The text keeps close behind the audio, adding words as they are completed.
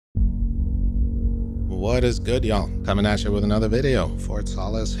What is good, y'all? Coming at you with another video. Fort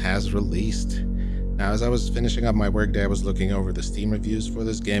Solis has released. Now, as I was finishing up my workday, I was looking over the Steam reviews for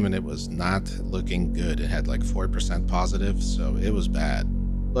this game, and it was not looking good. It had like 4% positive, so it was bad.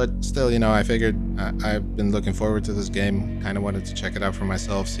 But still, you know, I figured I've been looking forward to this game. Kind of wanted to check it out for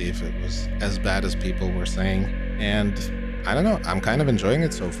myself, see if it was as bad as people were saying. And I don't know, I'm kind of enjoying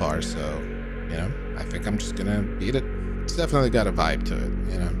it so far, so, you know, I think I'm just gonna beat it. It's definitely got a vibe to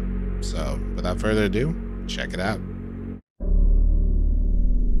it, you know. So, without further ado, check it out.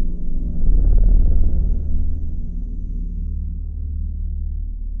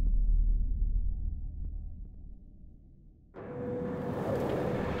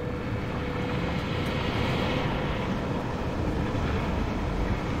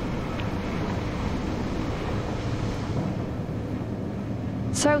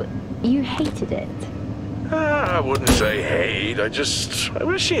 So, you hated it? I wouldn't say hate, I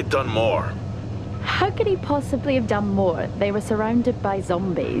wish he had done more. How could he possibly have done more? They were surrounded by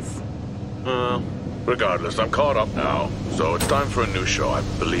zombies. Regardless, I'm caught up now, so it's time for a new show. I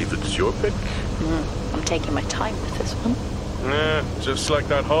believe it's your pick? I'm taking my time with this one. Just like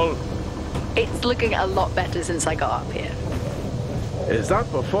that hull. It's looking a lot better since I got up here. Is that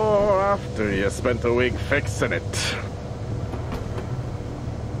before or after you spent a week fixing it?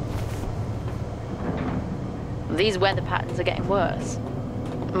 These weather patterns are getting worse.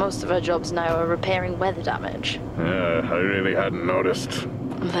 Most of our jobs now are repairing weather damage. Yeah, I really hadn't noticed.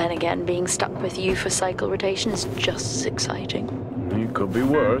 Then again, being stuck with you for cycle rotation is just as exciting. It could be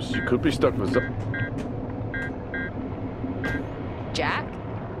worse. You could be stuck with some... Jack?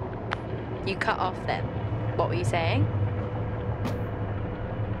 You cut off then. What were you saying?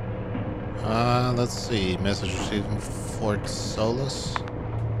 Let's see. Message received from Fort Solis.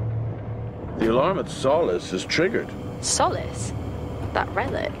 The alarm at Solis is triggered. Solis? That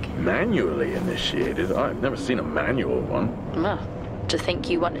relic? Manually initiated? I've never seen a manual one. To think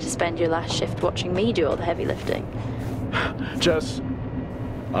you wanted to spend your last shift watching me do all the heavy lifting. Jess,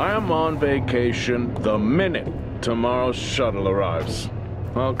 I am on vacation the minute tomorrow's shuttle arrives.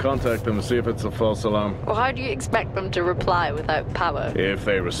 I'll contact them and see if it's a false alarm. Well, how do you expect them to reply without power? If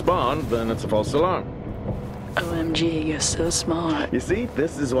they respond, then it's a false alarm. OMG, you're so smart. You see,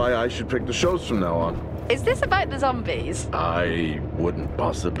 this is why I should pick the shows from now on. Is this about the zombies? I wouldn't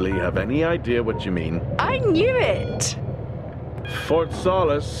possibly have any idea what you mean. I knew it! Fort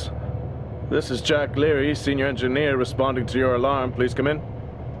Solis. This is Jack Leary, senior engineer, responding to your alarm. Please come in.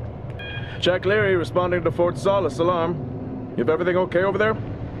 Jack Leary, responding to Fort Solis alarm. You have everything okay over there?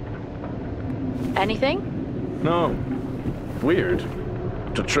 Anything? No. Weird.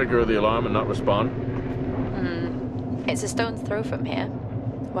 To trigger the alarm and not respond. It's a stone's throw from here.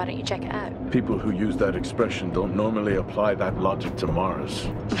 Why don't you check it out? People who use that expression don't normally apply that logic to Mars.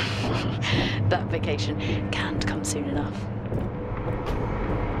 That vacation can't come soon enough.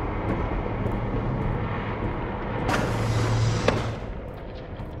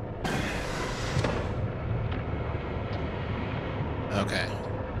 Okay.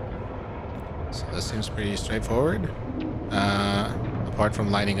 So this seems pretty straightforward. Apart from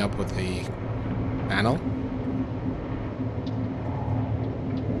lining up with the panel.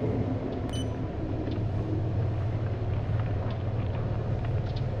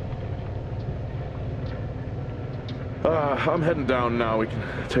 I'm heading down now. We can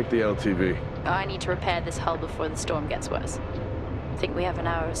take the LTV. I need to repair this hull before the storm gets worse. I think we have an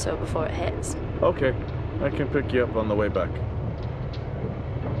hour or so before it hits. Okay. I can pick you up on the way back.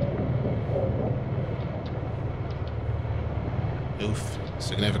 Oof.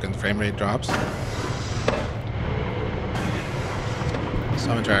 Significant frame rate drops.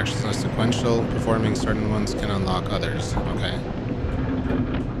 Some interactions are sequential. Performing certain ones can unlock others. Okay.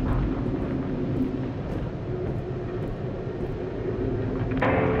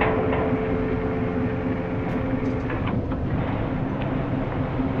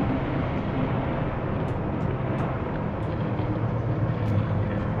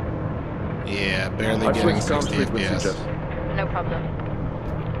 Yeah, barely getting 60 FPS. No problem.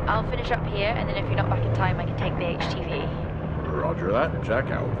 I'll finish up here, and then if you're not back in time, I can take the HTV. Roger that. Jack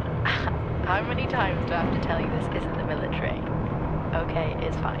out. How many times do I have to tell you this isn't the military? Okay,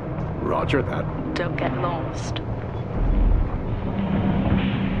 it's fine. Roger that. Don't get lost.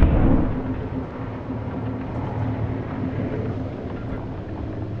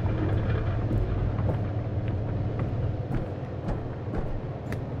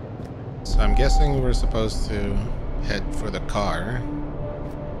 So I'm guessing we're supposed to head for the car.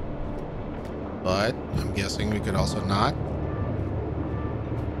 But I'm guessing we could also not.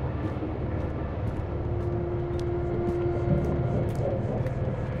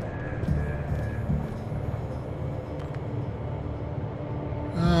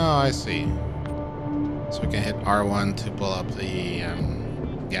 I see. So we can hit R1 to pull up the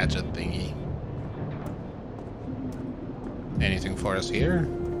gadget thingy. Anything for us here?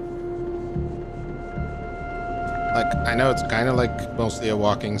 Like, I know it's kind of like mostly a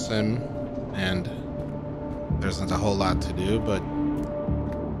walking sim, and there isn't a whole lot to do, but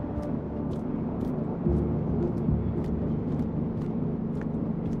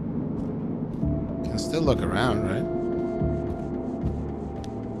can still look around, right?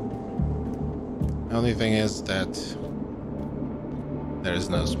 The only thing is that there is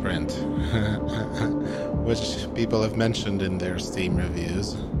no sprint, which people have mentioned in their Steam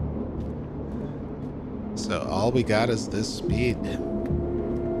reviews. So all we got is this speed.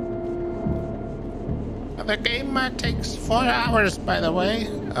 The game takes 4 hours, by the way.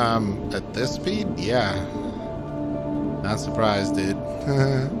 At this speed? Yeah. Not surprised, dude.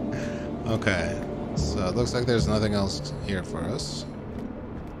 Okay. So it looks like there's nothing else here for us.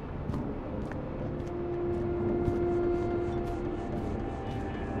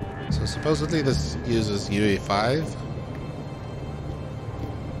 So supposedly this uses UE5.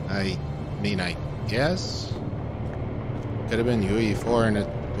 I mean, I guess. Could have been UE4 and it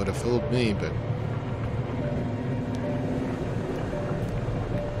would have fooled me, but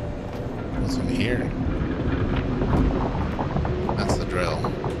what's in here? That's the drill.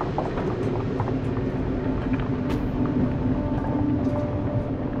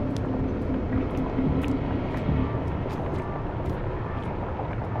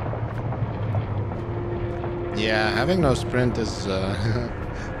 Yeah, having no sprint is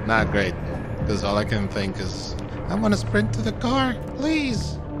not great, because all I can think is, I want to sprint to the car,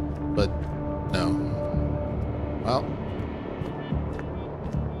 please! But no. Well,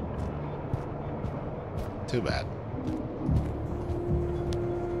 too bad.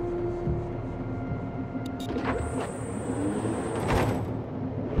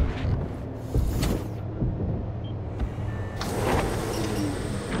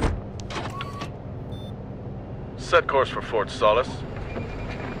 Set course for Fort Solis.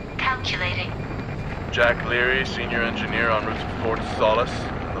 Calculating. Jack Leary, senior engineer en route to Fort Solis.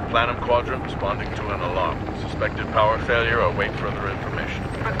 The Planum Quadrant responding to an alarm. Suspected power failure. Await further information.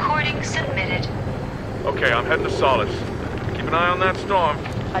 Recording submitted. Okay, I'm heading to Solis. Keep an eye on that storm.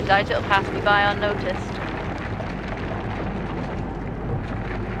 I doubt it'll pass me by unnoticed.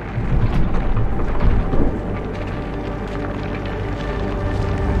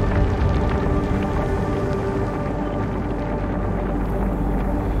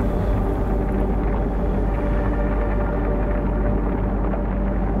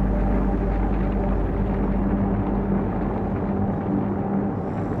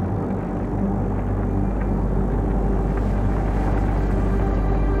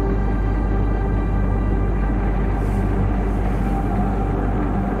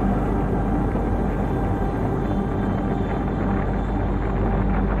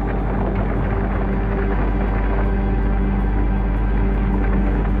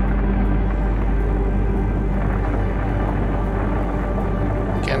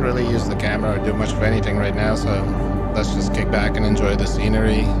 Really use the camera or do much of anything right now, so let's just kick back and enjoy the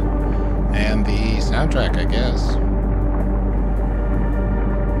scenery and the soundtrack, I guess.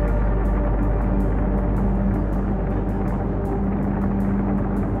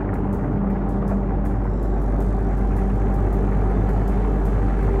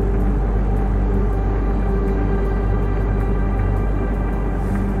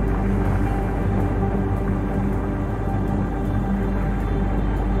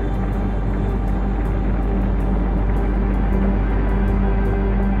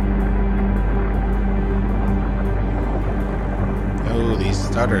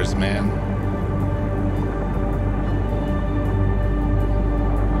 Stutters, man.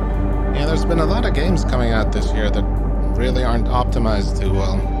 Yeah, there's been a lot of games coming out this year that really aren't optimized too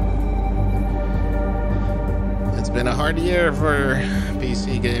well. It's been a hard year for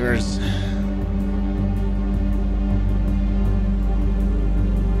PC gamers.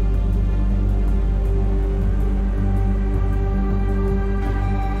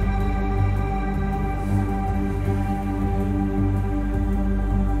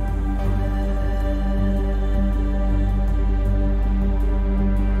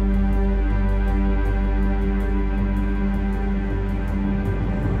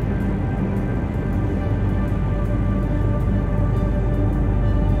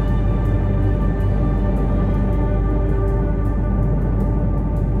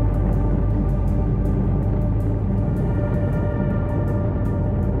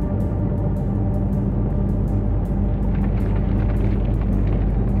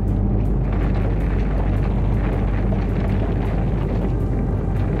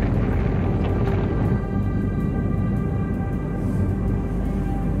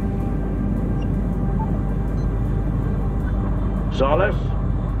 Solis?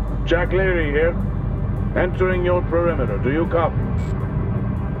 Jack Leary here. Entering your perimeter. Do you copy?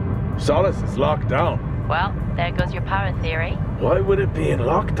 Solis is locked down. Well, there goes your power theory. Why would it be in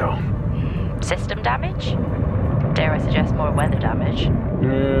lockdown? System damage? Dare I suggest more weather damage?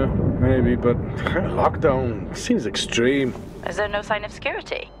 Yeah, maybe, but lockdown seems extreme. Is there no sign of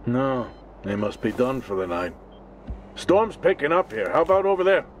security? No, they must be done for the night. Storm's picking up here. How about over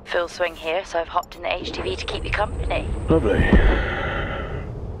there? Full swing here, so I've hopped in the HTV to keep you company. Lovely.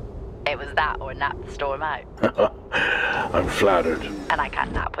 It was that or nap the storm out. I'm flattered. And I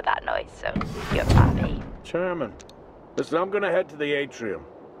can't nap with that noise, so you're happy. Chairman. Listen, I'm gonna head to the atrium.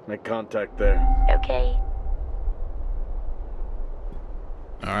 Make contact there. Okay.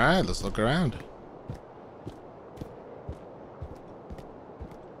 Alright, let's look around.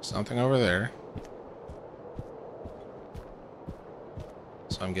 Something over there.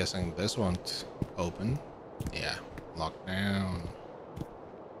 So I'm guessing this won't open. Yeah, locked down.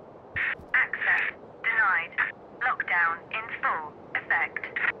 Access denied. Lockdown in full effect.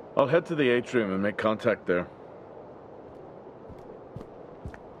 I'll head to the atrium and make contact there.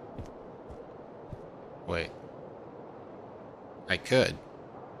 Wait. I could.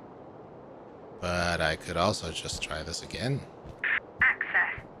 But I could also just try this again.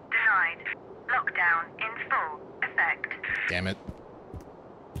 Access denied. Lockdown in full effect. Damn it.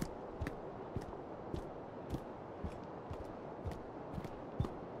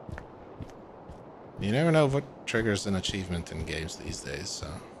 You never know what triggers an achievement in games these days, so...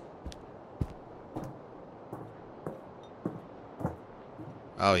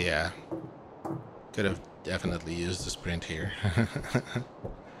 Oh yeah. Could have definitely used the sprint here.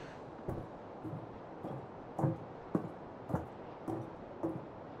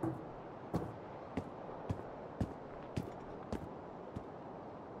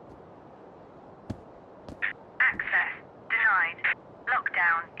 Access denied.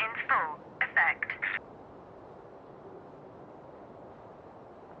 Lockdown in full effect.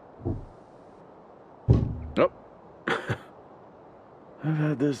 Nope. I've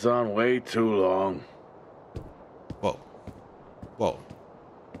had this on way too long. Whoa. Whoa.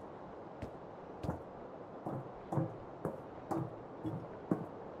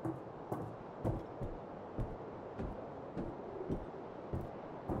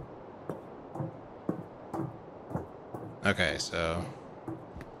 Okay, so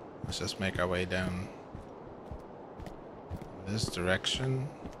let's just make our way down this direction.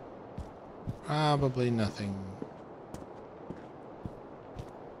 Probably nothing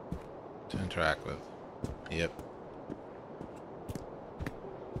to interact with. Yep.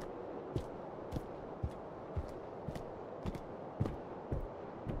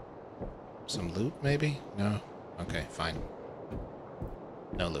 Some loot, maybe? No? Okay, fine.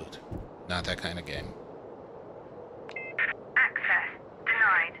 No loot. Not that kind of game. Access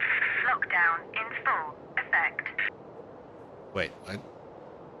denied. Lockdown in full effect. Wait, what?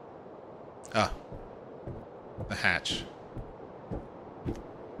 Ah. The hatch.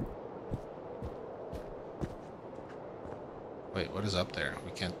 Wait, what is up there?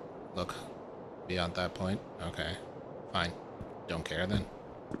 We can't look beyond that point? Okay, fine. Don't care then.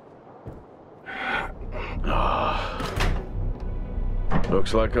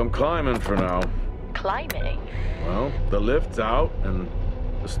 Looks like I'm climbing for now. Climbing? Well, the lift's out and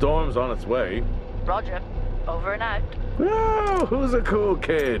the storm's on its way. Roger. Over and out. Oh, who's a cool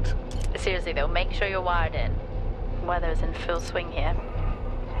kid? Seriously though, make sure you're wired in. Weather's in full swing here.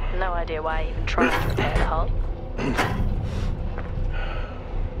 No idea why I even tried to repair the hull.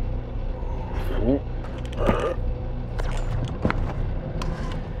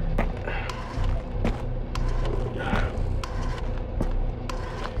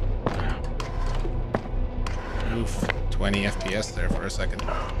 Oof, 20 FPS there for a second.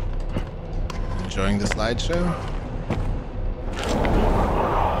 Enjoying the slideshow?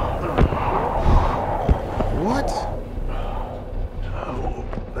 What?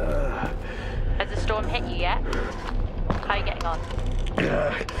 Has the storm hit you yet? How are you getting on?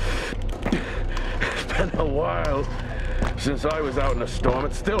 It's been a while since I was out in a storm.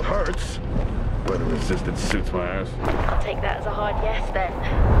 It still hurts. Weather resistant suits my ass. I'll take that as a hard yes then.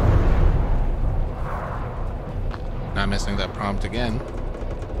 Not missing that prompt again.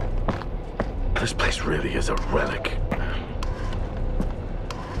 This place really is a relic.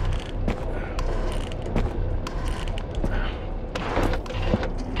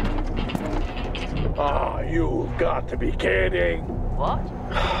 Oh, you've got to be kidding. What?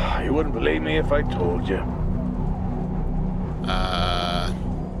 You wouldn't believe me if I told you.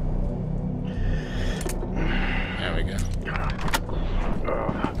 There we go.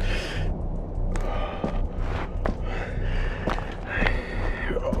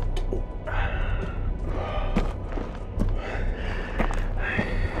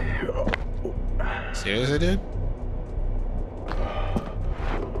 Seriously, dude?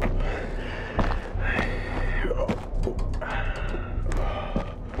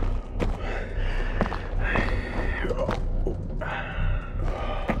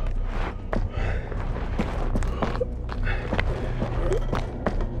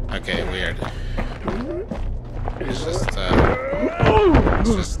 Okay, weird. It's just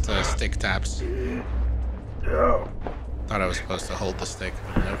stick taps. Thought I was supposed to hold the stick,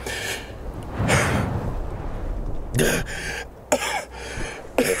 but nope.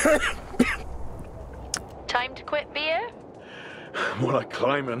 Time to quit beer? More like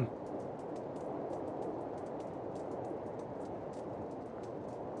climbing.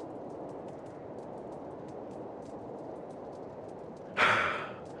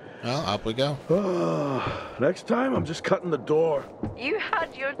 Well, up we go. Next time, I'm just cutting the door. You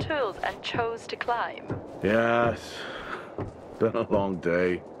had your tools and chose to climb. Yes. Been a long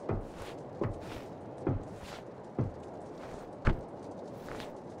day.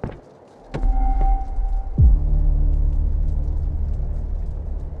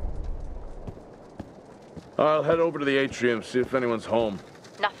 I'll head over to the atrium, see if anyone's home.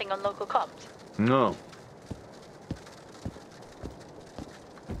 Nothing on local comms? No.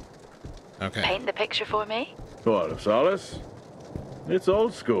 Okay. Paint the picture for me? What, of Solis? It's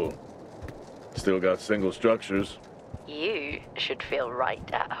old school. Still got single structures. You should feel right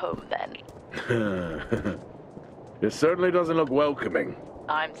at home then. It certainly doesn't look welcoming.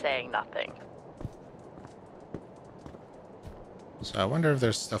 I'm saying nothing. So I wonder if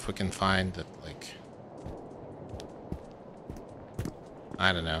there's stuff we can find that, like...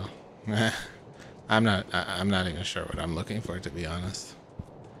 I don't know. I'm not even sure what I'm looking for, to be honest.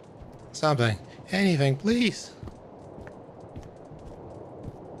 Something. Anything, please.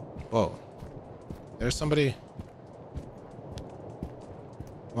 Whoa. There's somebody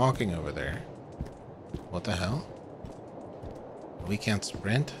walking over there. What the hell? We can't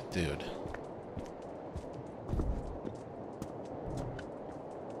sprint? Dude.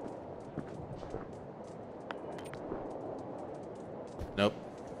 Nope.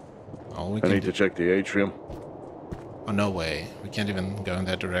 All we I can need do... to check the atrium. Oh, no way. We can't even go in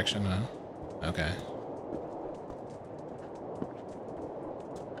that direction, huh? Okay.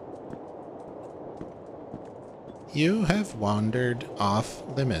 You have wandered off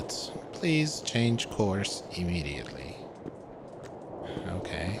limits. Please change course immediately.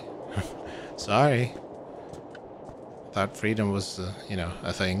 Okay. Sorry. Thought freedom was, you know,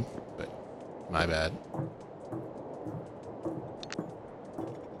 a thing, but my bad.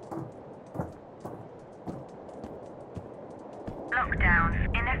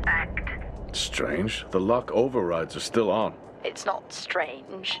 Lockdown in effect. Strange. The lock overrides are still on. It's not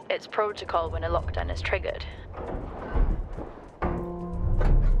strange. It's protocol when a lockdown is triggered.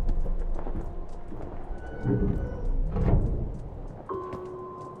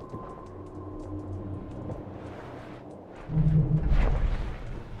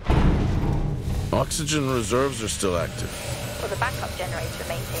 Oxygen reserves are still active. Well, the backup generator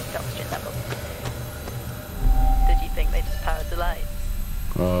maintains oxygen levels. Did you think they just powered the lights?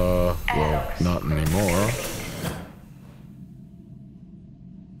 Well, not anymore.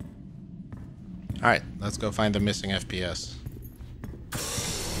 Alright, let's go find the missing FPS.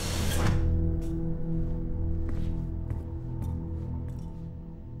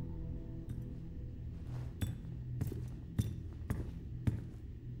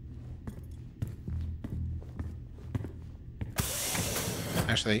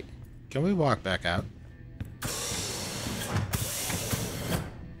 Actually, can we walk back out?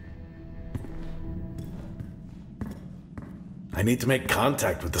 I need to make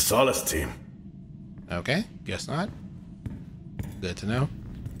contact with the Solis team. Okay, guess not. Good to know.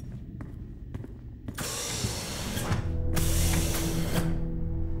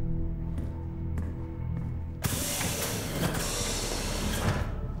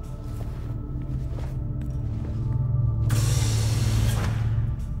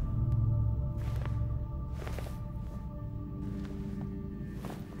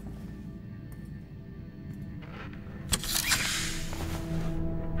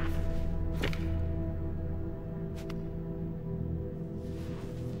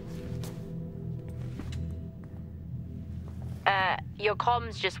 Your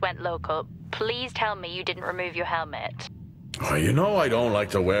comms just went local. Please tell me you didn't remove your helmet. Oh, you know I don't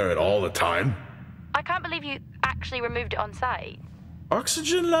like to wear it all the time. I can't believe you actually removed it on site.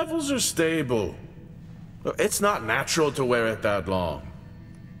 Oxygen levels are stable. It's not natural to wear it that long.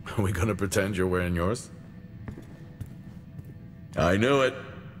 Are we gonna pretend you're wearing yours? I knew it.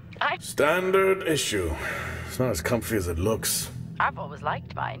 Standard issue. It's not as comfy as it looks. I've always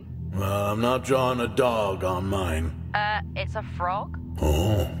liked mine. Well, I'm not drawing a dog on mine. It's a frog?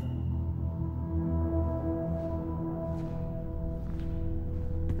 Oh.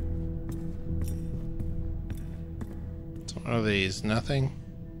 So what are these? Nothing?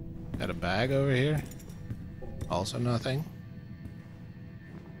 Got a bag over here? Also nothing?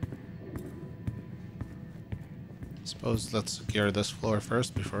 Suppose let's secure this floor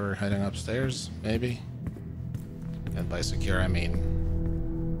first before heading upstairs, maybe? And by secure, I mean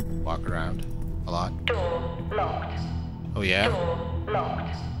walk around a lot. Door locked. Oh, yeah? Door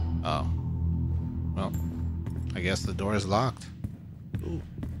locked. Oh. Well, I guess the door is locked. Ooh.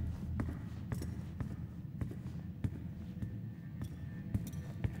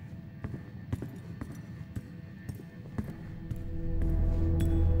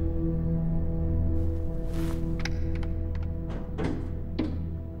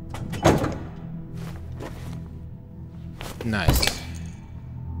 Nice.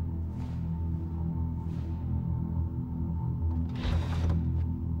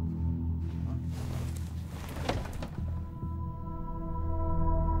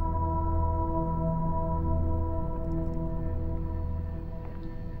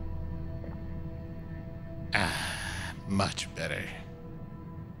 Much better.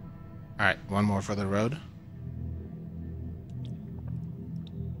 All right, one more for the road.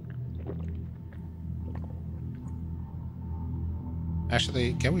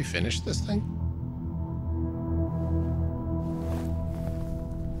 Actually, can we finish this thing?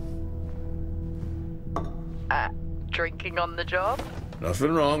 Drinking on the job?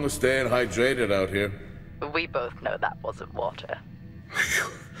 Nothing wrong with staying hydrated out here. We both know that wasn't water.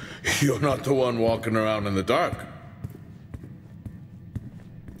 You're not the one walking around in the dark.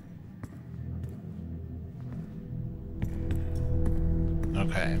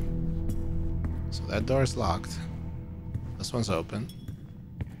 Okay. So that door's locked. This one's open.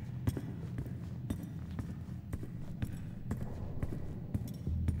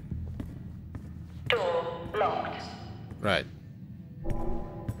 Door locked. Right.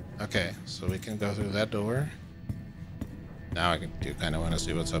 Okay, so we can go through that door. Now I do kind of want to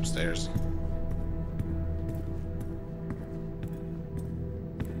see what's upstairs.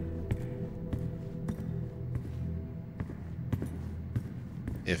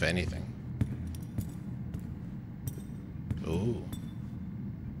 If anything. Ooh.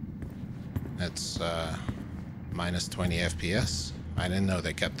 That's minus 20 FPS. I didn't know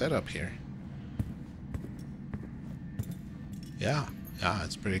they kept that up here. Yeah,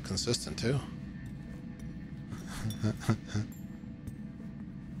 it's pretty consistent too.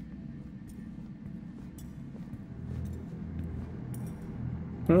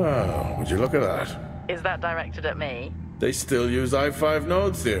 Oh, would you look at that? Is that directed at me? They still use i5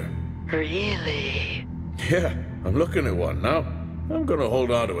 nodes here. Really? Yeah, I'm looking at one now. I'm gonna hold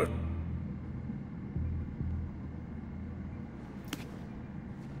on to it.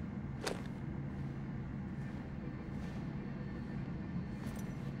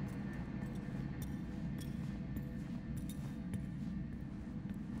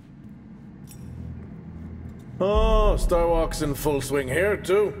 Oh, Starwalk's in full swing here,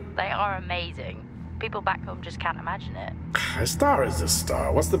 too. They are amazing. People back home just can't imagine it. A star is a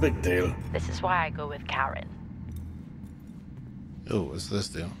star. What's the big deal? This is why I go with Karen. Oh, what's this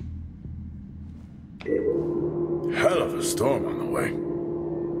do? Hell of a storm on the way.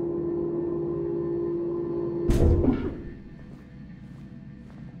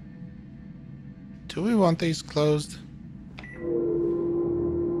 Do we want these closed?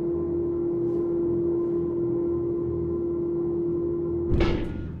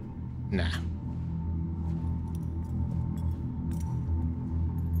 Nah.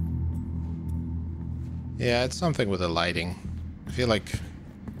 Yeah, it's something with the lighting. I feel like...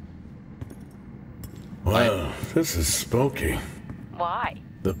 Well, this is spooky. Why?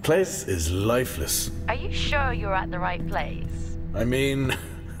 The place is lifeless. Are you sure you're at the right place? I mean,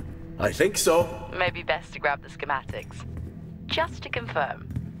 I think so. Maybe best to grab the schematics. Just to confirm,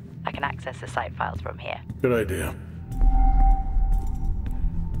 I can access the site files from here. Good idea.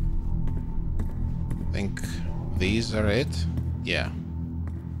 Think these are it? Yeah.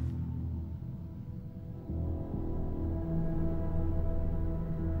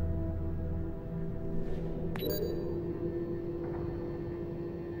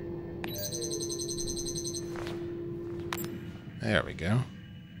 There we go.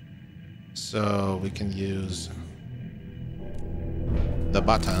 So we can use the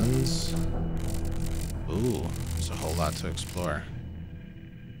buttons. Ooh, there's a whole lot to explore.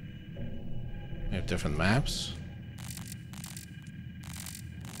 We have different maps.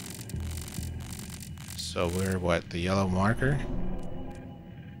 So we're what, the yellow marker?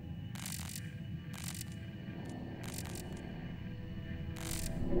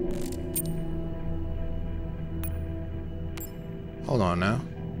 Hold on now.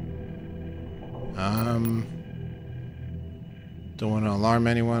 Don't want to alarm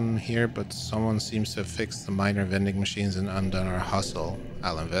anyone here, but someone seems to have fixed the minor vending machines and undone our hustle.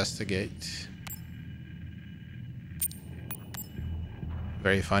 I'll investigate.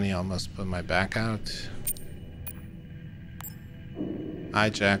 Very funny, I almost put my back out. Hi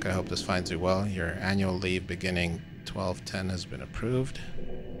Jack, I hope this finds you well. Your annual leave beginning 12/10 has been approved.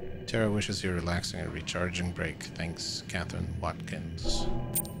 Tara wishes you a relaxing and recharging break. Thanks, Catherine Watkins.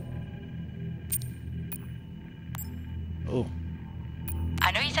 Oh.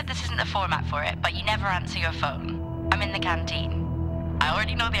 I know you said this isn't the format for it, but you never answer your phone. I'm in the canteen. I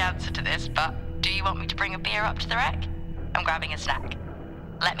already know the answer to this, but do you want me to bring a beer up to the wreck? I'm grabbing a snack.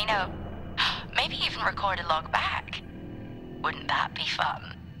 Let me know. Maybe even record a log back. Wouldn't that be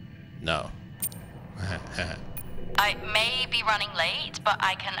fun? No. I may be running late, but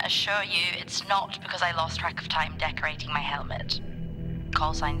I can assure you it's not because I lost track of time decorating my helmet.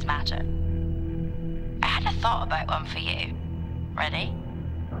 Call signs matter. I had a thought about one for you. Ready?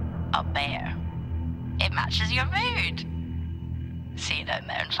 A bear. It matches your mood. See you down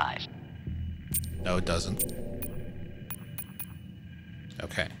there in 5. No, it doesn't.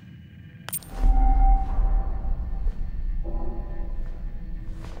 Okay.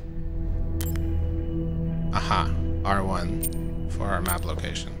 Aha. R1 for our map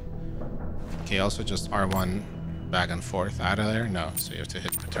location. Okay, also just R1 back and forth out of there? No, so you have to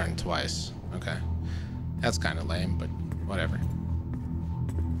hit return twice. Okay. That's kind of lame, but whatever.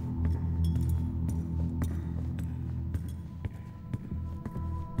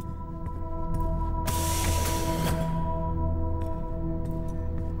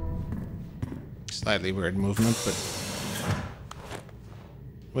 Slightly weird movement, but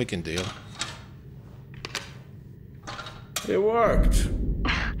we can deal. It worked.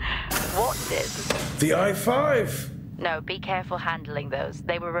 What did? The i5. No, be careful handling those.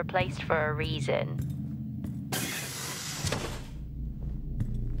 They were replaced for a reason.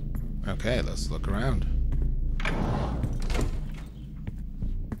 Okay, let's look around.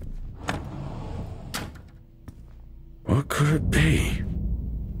 What could it be?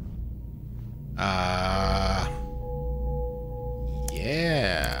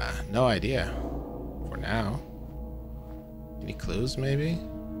 Yeah, no idea. For now. Any clues, maybe?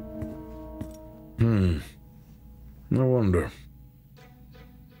 No wonder.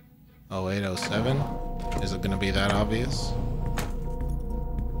 0807? Is it gonna be that obvious?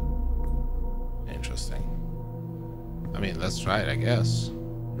 Interesting. I mean, let's try it, I guess.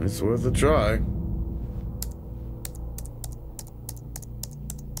 It's worth a try.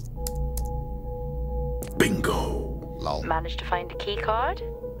 Bingo! Lol. Managed to find a key card?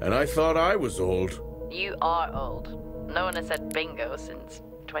 And I thought I was old. You are old. No one has said bingo since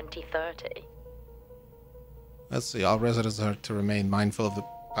 2030. Let's see, all residents are to remain mindful of the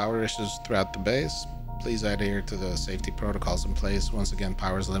power issues throughout the base. Please adhere to the safety protocols in place. Once again,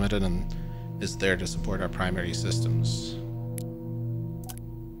 power is limited and is there to support our primary systems.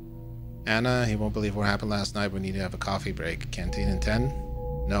 Anna, you won't believe what happened last night. We need to have a coffee break. Canteen in 10?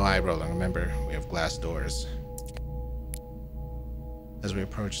 No eye rolling. Remember, we have glass doors. As we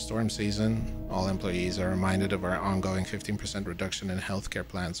approach storm season, all employees are reminded of our ongoing 15% reduction in healthcare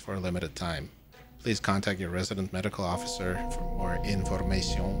plans for a limited time. Please contact your resident medical officer for more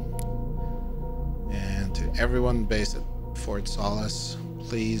information. And to everyone based at Fort Solis,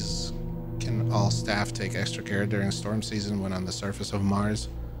 please can all staff take extra care during storm season when on the surface of Mars.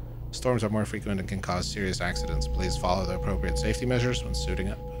 Storms are more frequent and can cause serious accidents. Please follow the appropriate safety measures when suiting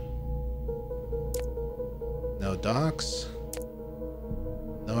up. No docks.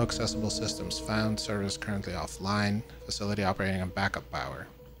 No accessible systems found. Service currently offline. Facility operating on backup power.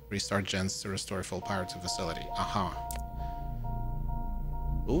 Restart gens to restore full power to facility. Aha.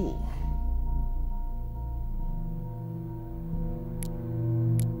 Ooh.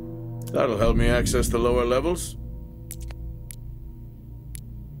 That'll help me access the lower levels.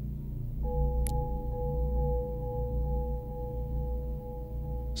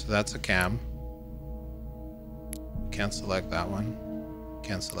 So that's a cam. Can't select that one.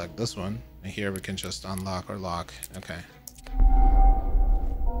 Can't select this one. And here we can just unlock or lock. Okay.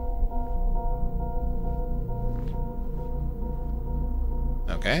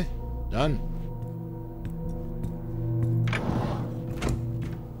 Okay, done.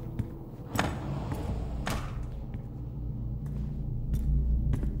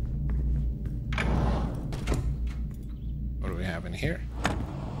 What do we have in here?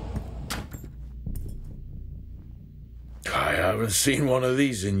 I haven't seen one of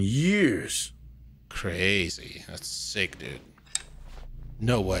these in years. Crazy. That's sick, dude.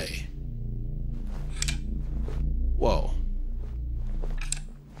 No way. Whoa.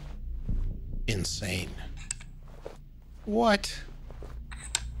 insane. What?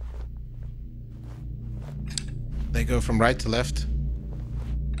 They go from right to left,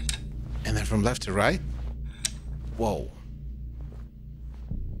 and then from left to right? Whoa.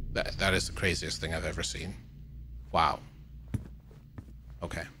 That is the craziest thing I've ever seen. Wow.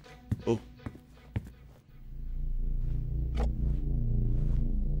 Okay. Ooh.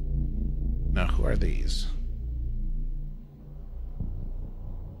 Now, who are these?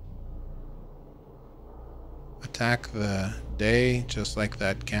 Attack the day just like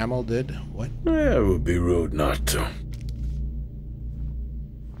that camel did? What? Yeah, it would be rude not to.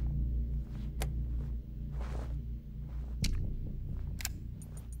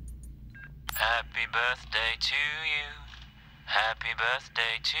 Happy birthday to you. Happy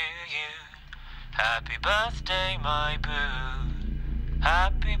birthday to you. Happy birthday, my boo.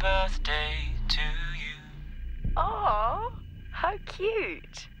 Happy birthday to you. Oh, how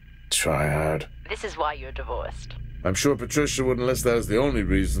cute. Try hard. This is why you're divorced. I'm sure Patricia wouldn't list that as the only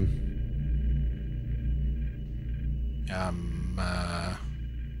reason.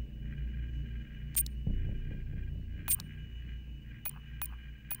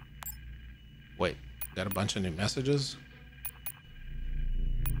 Wait, got a bunch of new messages?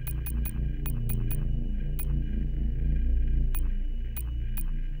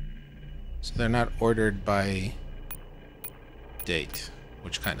 So they're not ordered by date,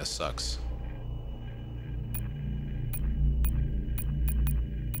 which kind of sucks.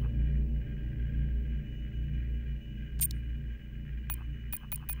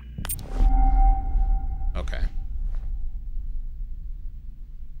 Okay.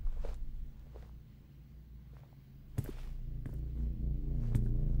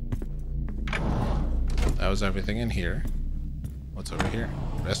 That was everything in here. What's over here?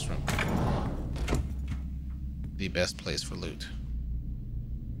 Restroom. The best place for loot.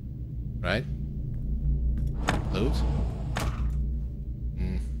 Right? Loot?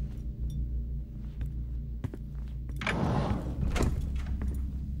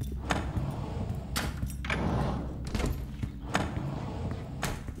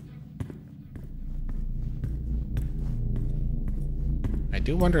 I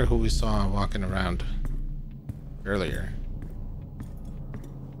do wonder who we saw walking around earlier.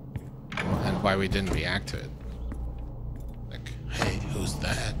 And why we didn't react to it. Like, hey, who's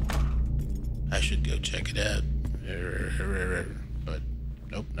that? I should go check it out. But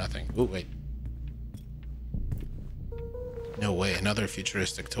nope, nothing. Oh, wait. No way, another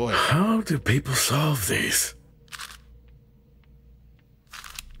futuristic toy. How do people solve these?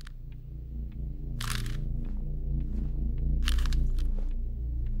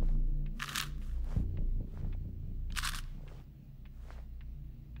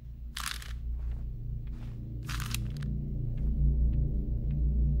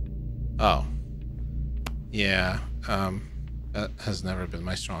 Oh. Yeah, that has never been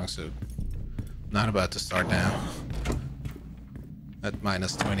my strong suit. Not about to start now. At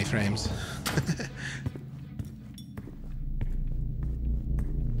minus 20 frames.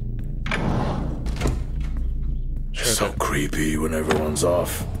 So creepy when everyone's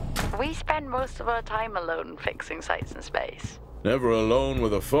off. We spend most of our time alone fixing sites in space. Never alone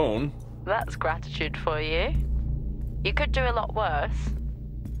with a phone. That's gratitude for you. You could do a lot worse.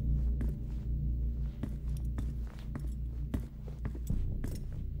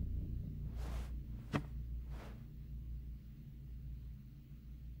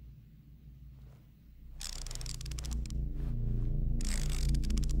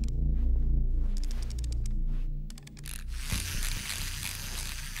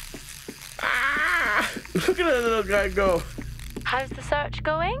 Look at that little guy go. How's the search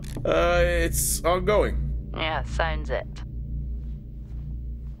going? It's ongoing. Yeah, sounds it.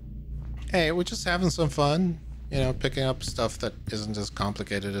 Hey, we're just having some fun. You know, picking up stuff that isn't as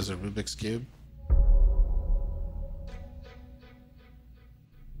complicated as a Rubik's Cube.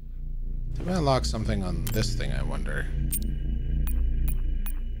 Did I unlock something on this thing, I wonder?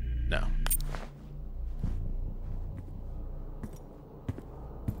 No.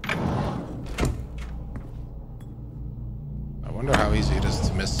 I wonder how easy it is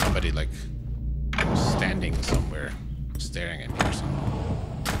to miss somebody, like, standing somewhere, staring at me or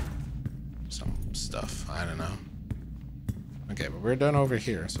some stuff. I don't know. Okay, but we're done over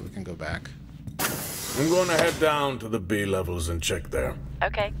here, so we can go back. I'm going to head down to the B levels and check there.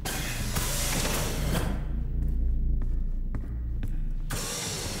 Okay.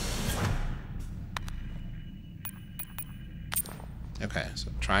 Okay,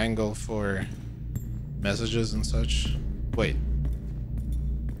 so triangle for messages and such. Wait.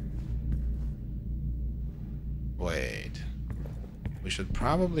 Wait. We should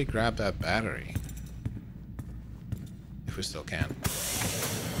probably grab that battery. If we still can.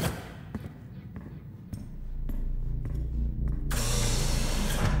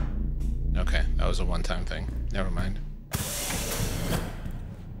 Okay, that was a one-time thing. Never mind.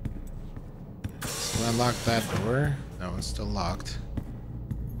 So unlock that door. That one's still locked.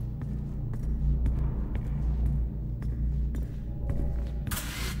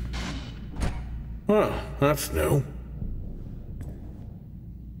 Well, that's new.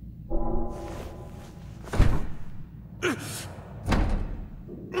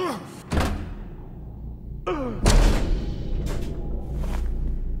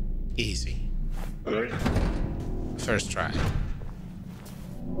 Easy. First try.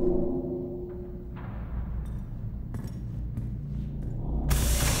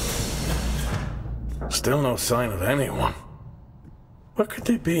 Still no sign of anyone. What could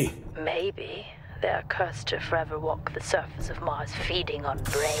they be? Maybe they're cursed to forever walk the surface of Mars feeding on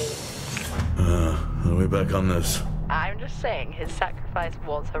brains. Are we back on this? I'm just saying his sacrifice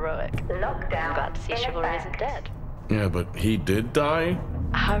was heroic. Lockdown. I'm glad to see in chivalry effect. isn't dead. Yeah, but he did die?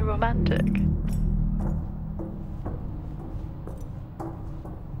 How romantic.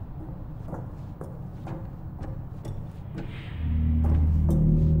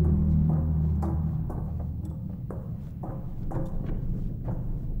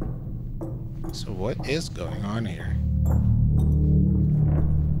 So what is going on here?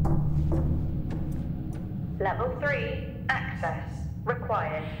 Level 3. Access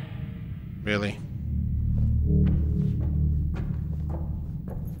required. Really?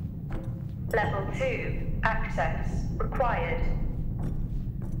 Level 2. Access required.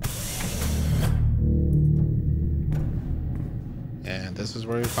 And this is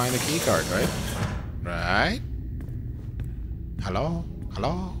where we find the key card, right? Right? Hello?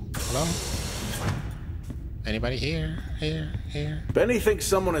 Hello? Hello? Anybody here? Here? Benny thinks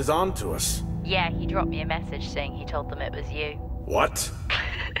someone is on to us. Yeah, he dropped me a message saying he told them it was you. What?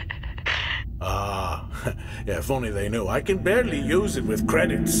 Yeah, if only they knew. I can barely use it with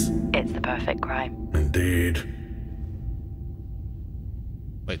credits. It's the perfect crime. Indeed.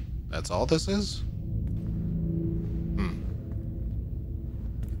 Wait, that's all this is?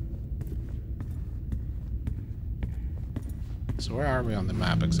 So where are we on the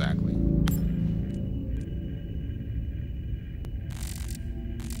map exactly?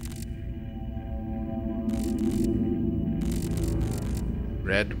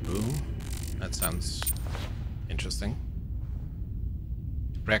 Red room? That sounds interesting.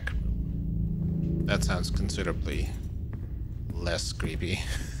 Rec room. That sounds considerably less creepy.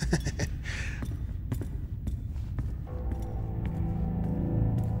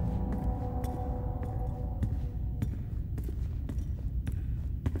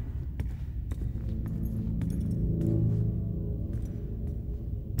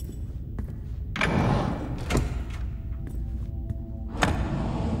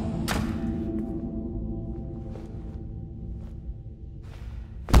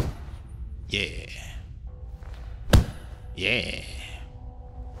 Yeah.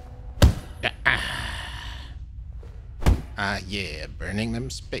 Yeah, burning them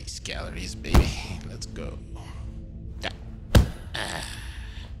space calories, baby. Let's go.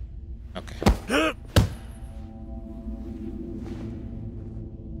 Okay.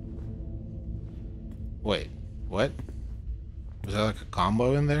 Wait, what? Was that like a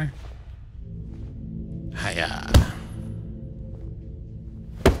combo in there? Hiya.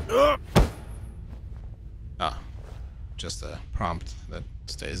 Oh, just a prompt that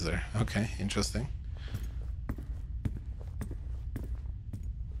stays there. Okay, interesting.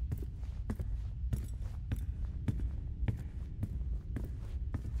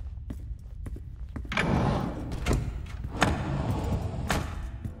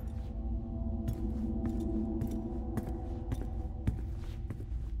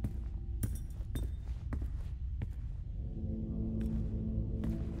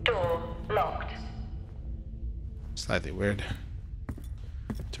 Door locked. Slightly weird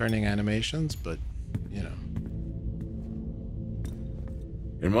turning animations, but you know.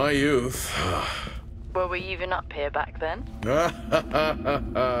 In my youth. Were we even up here back then?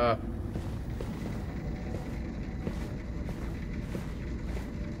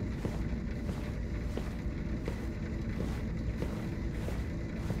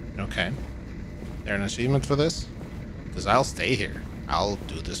 Okay. There an achievement for this? Because I'll stay here. I'll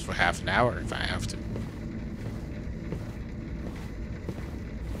do this for half an hour if I have to.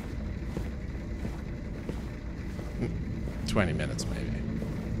 Hmm, 20 minutes maybe.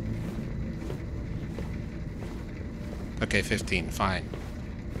 Okay, 15, fine.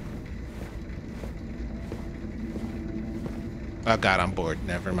 Oh god, I'm bored.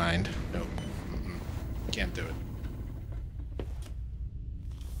 Never mind. Nope. Can't do it.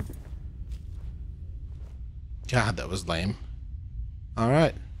 God, that was lame.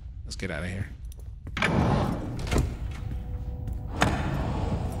 Alright, let's get out of here.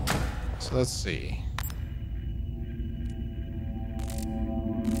 So let's see.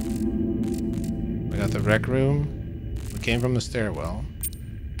 We got the rec room. We came from the stairwell,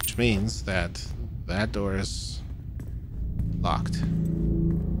 which means that that door is locked.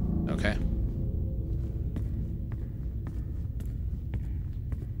 Okay.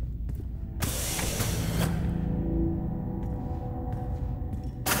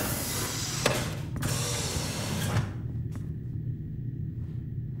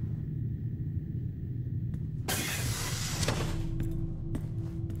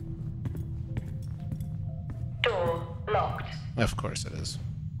 Door locked. Of course it is.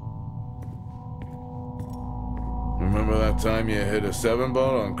 Remember that time you hit a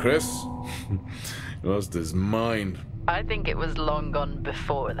 7-ball on Chris? He lost his mind. I think it was long gone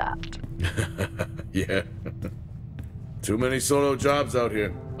before that. Yeah. Too many solo jobs out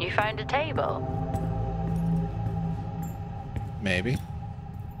here. You found a table? Maybe.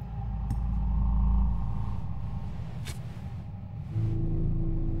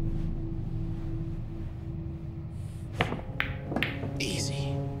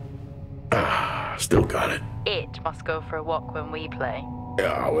 Easy. Still got it. It must go for a walk when we play.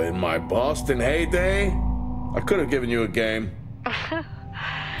 Oh, in my Boston heyday, I could have given you a game.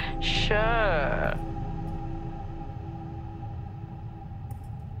 Sure.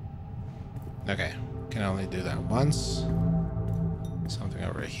 Okay, can only do that once. Something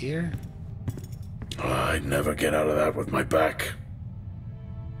over here. Oh, I'd never get out of that with my back.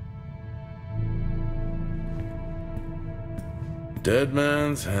 Dead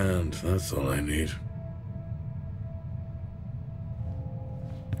man's hand, that's all I need.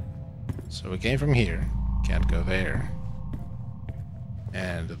 So we came from here. Can't go there.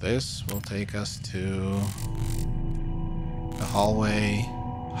 And this will take us to the hallway,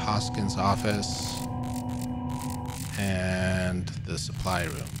 Hoskins' office, and the supply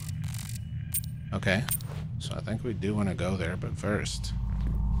room. Okay, so I think we do want to go there, but first...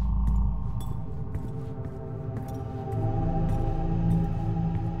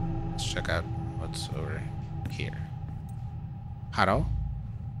 let's check out what's over here. Hello?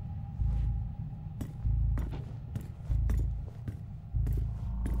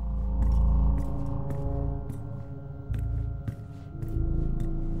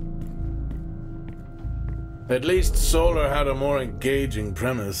 At least Solar had a more engaging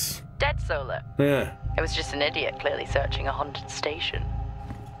premise. Dead Solar. Yeah. It was just an idiot clearly searching a haunted station.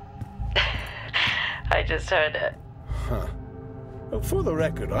 I just heard it. Huh. Well, for the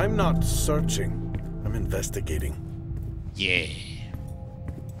record, I'm not searching. I'm investigating. Yeah.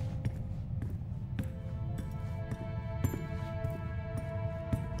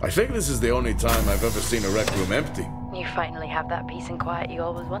 I think this is the only time I've ever seen a rec room empty. You finally have that peace and quiet you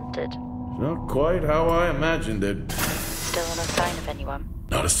always wanted. Not quite how I imagined it. Still no sign of anyone.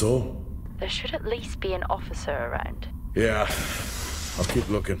 Not a soul. There should at least be an officer around. Yeah. I'll keep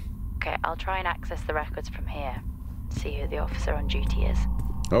looking. Okay, I'll try and access the records from here. See who the officer on duty is.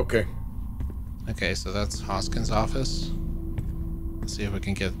 Okay. Okay, so that's Hoskins' office. Let's see if we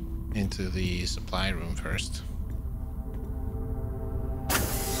can get into the supply room first.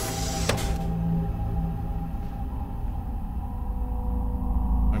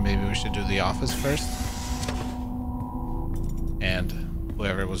 Or maybe we should do the office first. And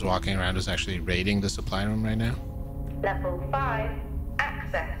whoever was walking around is actually raiding the supply room right now. Level 5.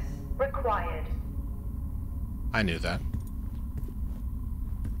 Access required. I knew that.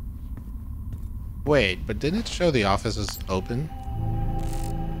 Wait, but didn't it show the office is open?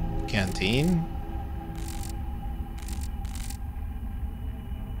 Canteen?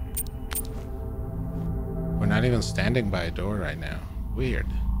 We're not even standing by a door right now. Weird.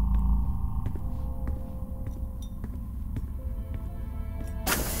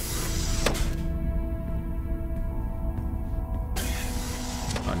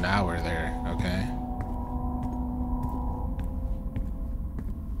 Oh, now we're there. Okay.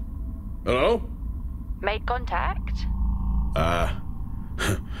 Hello? Made contact?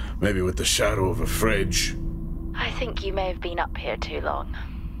 Maybe with the shadow of a fridge. I think you may have been up here too long.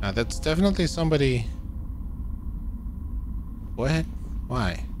 Now that's definitely somebody... What?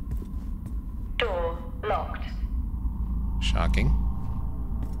 Why? Door locked. Shocking.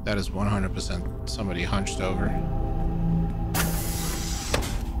 That is 100% somebody hunched over.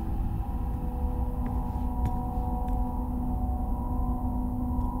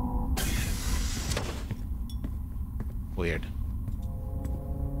 Weird.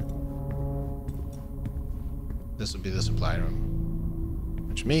 This would be the supply room,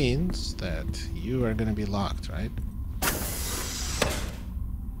 which Which means that you are going to be locked, right?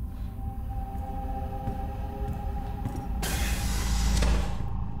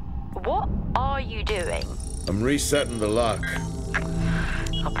 What are you doing? I'm resetting the lock.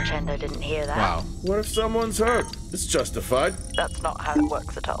 I'll pretend I didn't hear that. Wow. What if someone's hurt? It's justified. That's not how it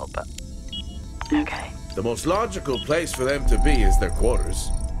works at all, but... Okay. The most logical place for them to be is their quarters.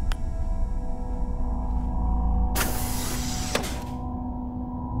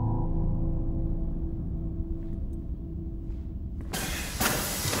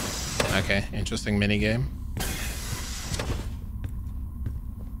 Okay, interesting minigame.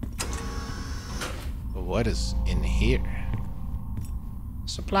 But what is in here?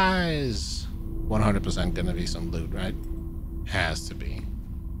 Supplies. 100% gonna be some loot, right? Has to be.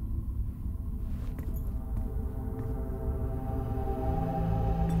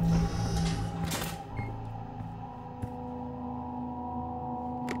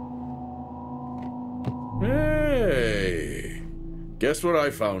 Hey! Guess what I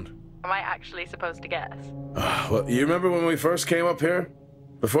found? Am I actually supposed to guess? Well, you remember when we first came up here?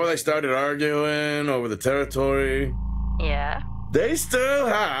 Before they started arguing over the territory? Yeah? They still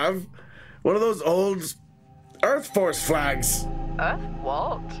have one of those old Earth Force flags. Earth?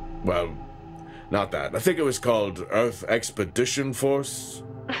 What? Well, not that. I think it was called Earth Expedition Force.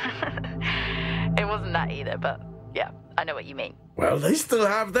 It wasn't that either, but yeah, I know what you mean. Well, they still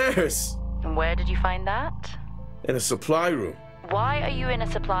have theirs. And where did you find that? In a supply room. Why are you in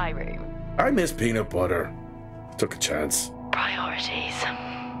a supply room? I miss peanut butter. Took a chance. Priorities.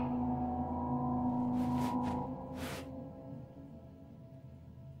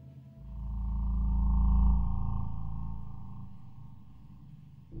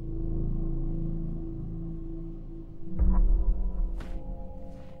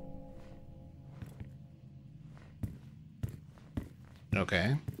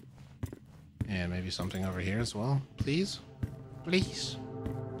 Okay. And maybe something over here as well, please? Please?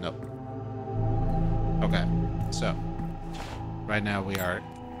 Nope. Okay, so right now we are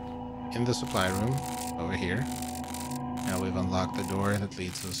in the supply room over here. Now we've unlocked the door that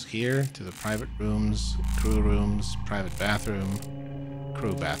leads us here to the private rooms, private bathroom,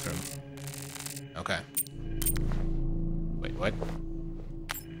 crew bathroom. Okay. Wait, what?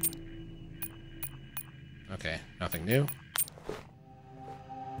 Okay, nothing new.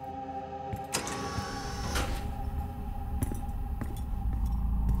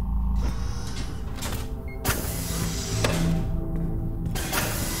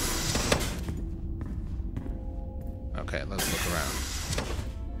 Okay, let's look around.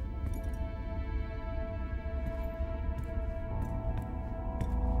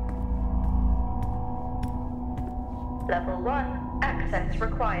 Level 1, access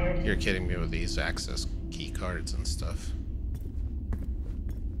required. You're kidding me with these access key cards and stuff.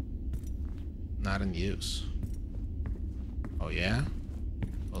 Not in use. Oh yeah?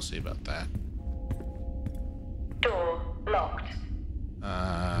 We'll see about that. Door locked.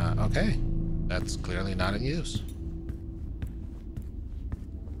 Okay. That's clearly not in use.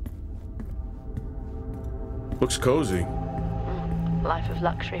 Looks cozy. Life of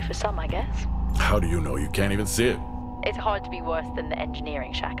luxury for some, I guess. How do you know? You can't even see it. It's hard to be worse than the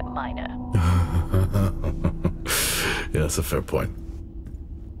engineering shack at Minor. Yeah, that's a fair point.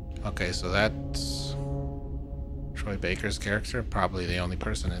 Okay, so that's Troy Baker's character, probably the only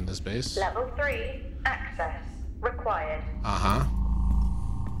person in this base. Level 3, access required. Uh-huh.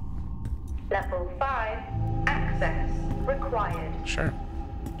 Level 5, access required. Sure.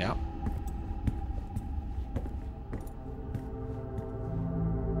 Yeah.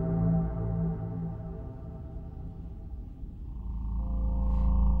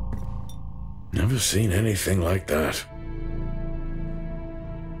 Never seen anything like that.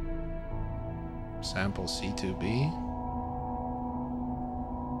 Sample C2B.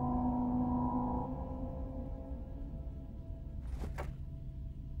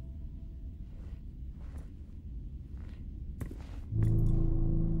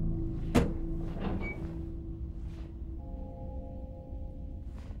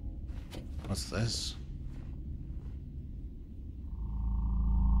 What's this?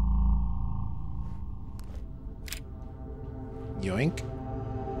 Yoink.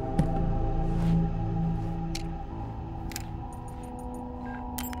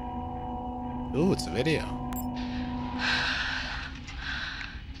 Ooh, it's a video.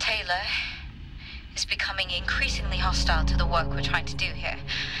 Taylor is becoming increasingly hostile to the work we're trying to do here.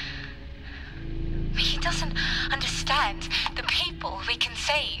 He doesn't understand the people we can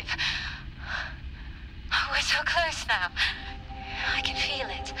save. We're so close now. I can feel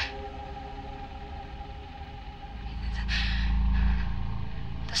it.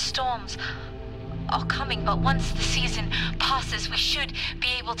 storms are coming, but once the season passes, we should be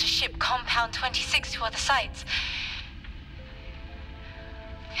able to ship Compound 26 to other sites.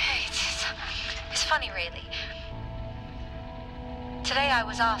 It's funny, really. Today I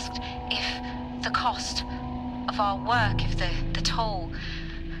was asked if the cost of our work, if the toll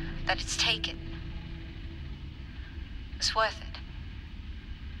that it's taken is worth it.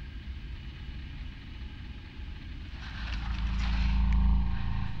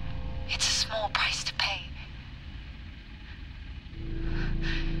 It's a small price to pay.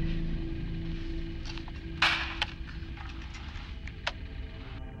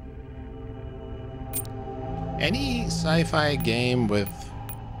 Any sci-fi game with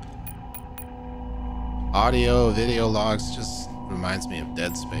audio, video logs just reminds me of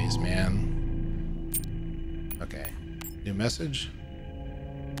Dead Space, man. Okay, new message.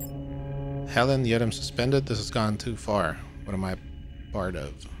 Helen, yet I'm suspended. This has gone too far. What am I part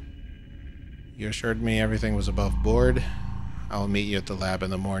of? You assured me everything was above board. I'll meet you at the lab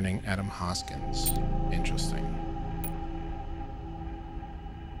in the morning. Adam Hoskins. Interesting.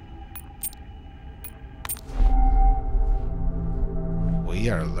 We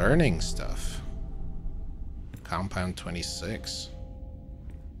are learning stuff. Compound 26.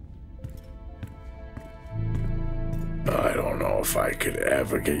 I don't know if I could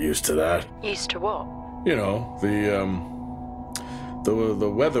ever get used to that. Used to what? You know, the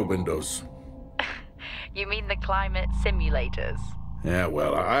weather windows. You mean the climate simulators? Yeah,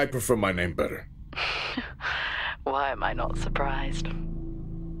 well, I prefer my name better. Why am I not surprised?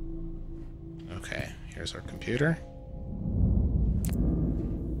 Okay, here's our computer.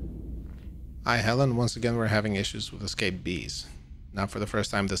 Hi, Helen. Once again, we're having issues with escaped bees. Now, for the first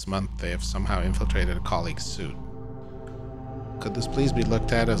time this month, they have somehow infiltrated a colleague's suit. Could this please be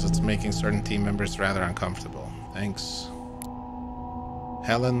looked at, as it's making certain team members rather uncomfortable? Thanks.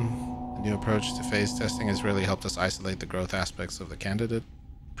 Helen, the new approach to phase testing has really helped us isolate the growth aspects of the candidate.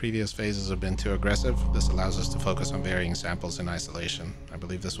 Previous phases have been too aggressive. This allows us to focus on varying samples in isolation. I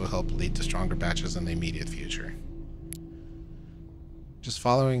believe this will help lead to stronger batches in the immediate future. Just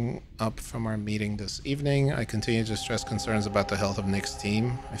following up from our meeting this evening, I continue to stress concerns about the health of Nick's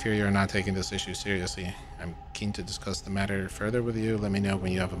team. I fear you are not taking this issue seriously. I'm keen to discuss the matter further with you. Let me know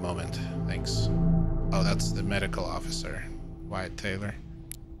when you have a moment. Thanks. Oh, that's the medical officer, Wyatt Taylor.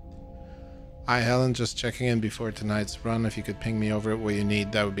 Hi, Helen. Just checking in before tonight's run. If you could ping me over what you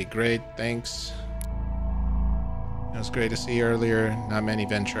need, that would be great. Thanks. It was great to see you earlier. Not many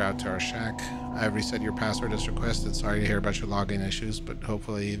venture out to our shack. I've reset your password as requested. Sorry to hear about your login issues, but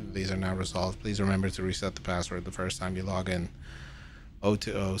hopefully these are now resolved. Please remember to reset the password the first time you log in.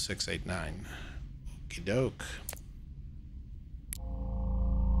 020689. Okie doke.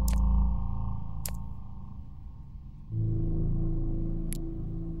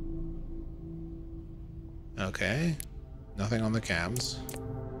 Okay. Nothing on the cams.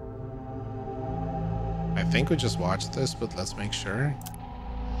 I think we just watched this, but let's make sure.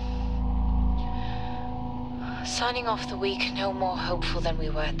 Signing off the week no more hopeful than we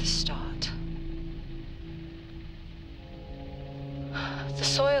were at the start. The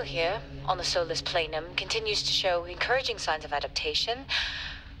soil here, on the Solis Planum, continues to show encouraging signs of adaptation,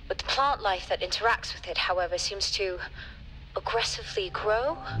 but the plant life that interacts with it, however, seems to aggressively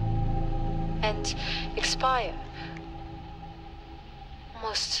grow and expire.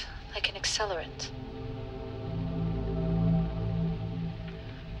 Almost like an accelerant.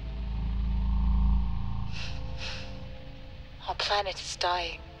 Our planet is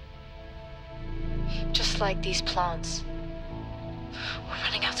dying. Just like these plants. We're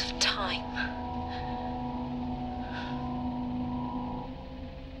running out of time.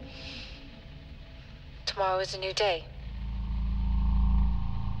 Tomorrow is a new day.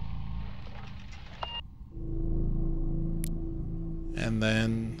 And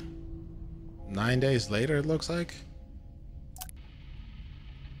then 9 days later, it looks like.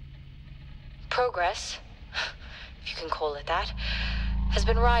 Progress, if you can call it that, has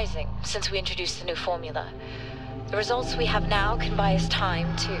been rising since we introduced the new formula. The results we have now can buy us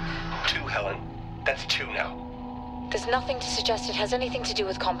time to... 2, Helen. That's 2 now. There's nothing to suggest it has anything to do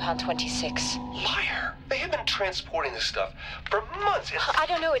with Compound 26. Liar! They have been transporting this stuff for months. I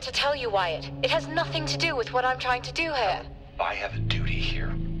don't know what to tell you, Wyatt. It has nothing to do with what I'm trying to do here. I have a duty here.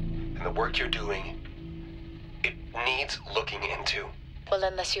 And the work you're doing, it needs looking into. Well,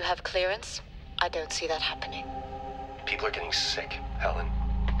 unless you have clearance, I don't see that happening. People are getting sick, Helen.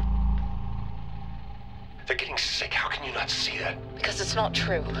 They're getting sick. How can you not see that? Because it's not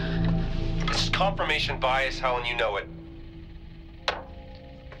true. This is confirmation bias, Helen. You know it.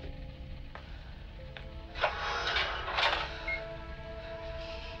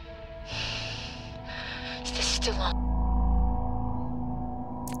 still on.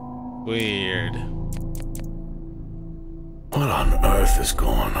 Weird. What on earth is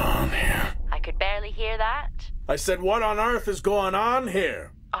going on here? I could barely hear that. I said, what on earth is going on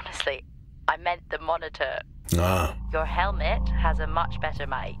here? Honestly, I meant the monitor. Ah, Your helmet has a much better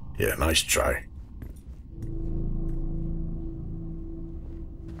mic. yeah, nice try.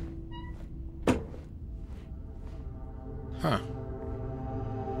 Huh.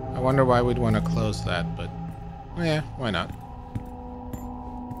 I wonder why we'd want to close that, but yeah, why not?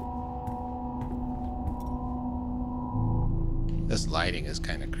 This lighting is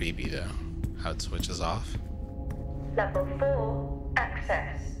kind of creepy though, how it switches off. Level 4,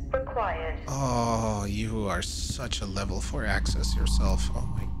 access required. Oh, you are such a level 4 access yourself. Oh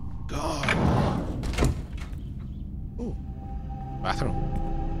my god. Ooh. Bathroom.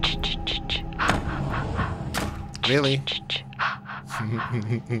 Really?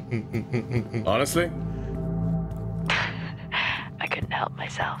 Honestly? I couldn't help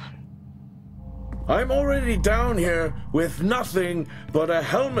myself. I'm already down here with nothing but a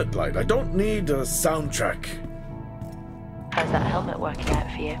helmet light. I don't need a soundtrack. How's that helmet working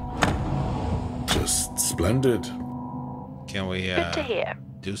out for you? Just splendid. Can we Good to hear.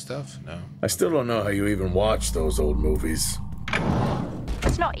 do stuff? No. I still don't know how you even watch those old movies.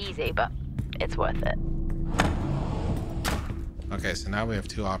 It's not easy, but it's worth it. Okay, so now we have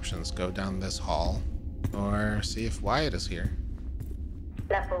two options. Go down this hall or see if Wyatt is here.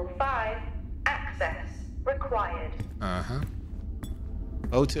 Level 5, access required. Uh-huh.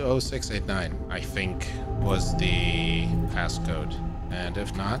 020689, I think, was the passcode. And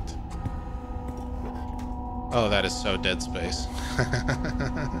if not... Oh, that is so Dead Space.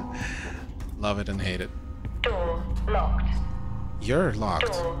 Love it and hate it. Door locked. You're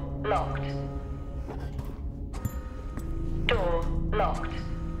locked. Door locked. Door locked.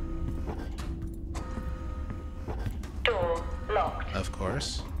 Door locked. Of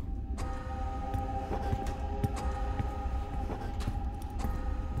course.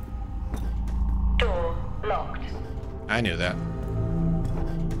 Door locked. I knew that.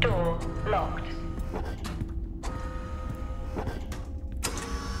 Door locked.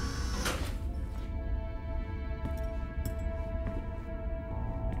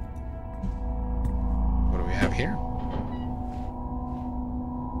 What do we have here?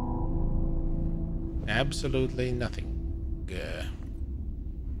 Absolutely nothing.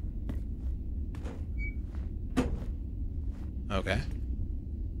 Okay.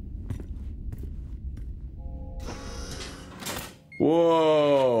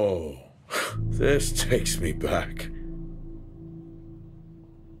 Whoa! This takes me back.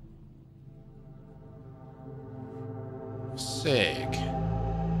 Sick.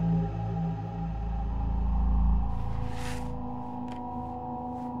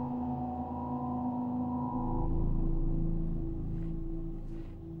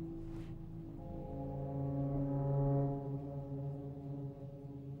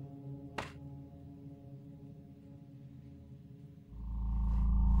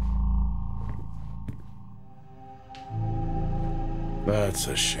 That's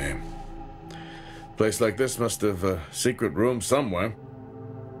a shame. Place like this must have a secret room somewhere.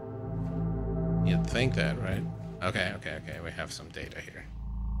 You'd think that, right? Okay. We have some data here.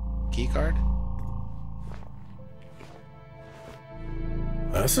 Key card?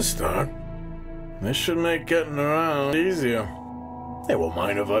 That's a start. This should make getting around easier. They won't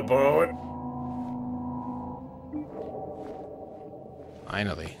mind if I borrow it.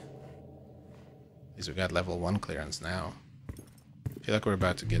 Finally. At least we got level 1 clearance now. I feel like we're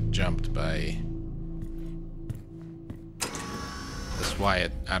about to get jumped by this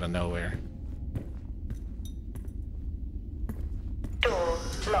Wyatt out of nowhere. Door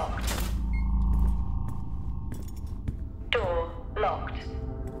locked. Door locked.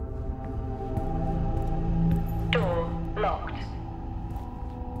 Door locked.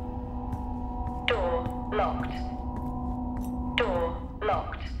 Door locked. Door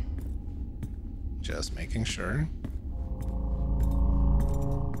locked. Just making sure.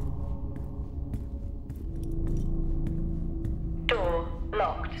 Door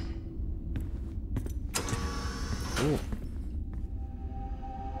locked. Ooh.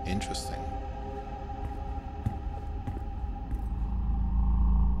 Interesting.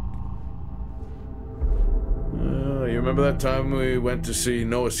 You remember that time we went to see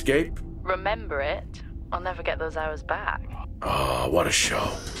No Escape? Remember it? I'll never get those hours back. Oh, what a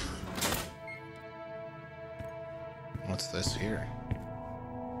show. What's this here?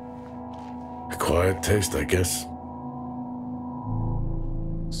 A quiet taste, I guess.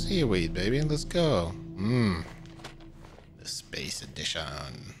 Seaweed, baby. Let's go. The Space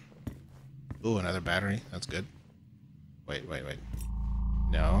Edition. Ooh, another battery. That's good. Wait.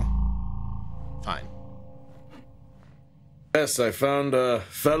 No. Fine. Yes, I found a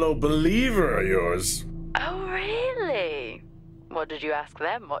fellow believer of yours. Oh, really? What did you ask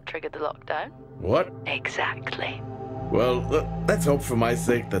them? What triggered the lockdown? What? Exactly. Well, let's hope for my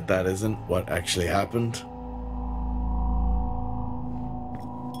sake that that isn't what actually happened.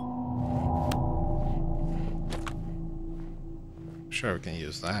 Sure, we can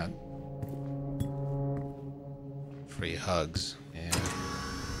use that. Free hugs. Yeah.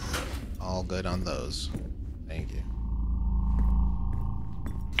 All good on those. Thank you.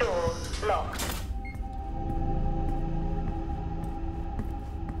 Door locked.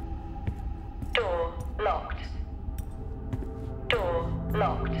 Door locked. Door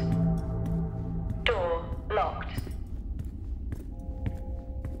locked. Door locked.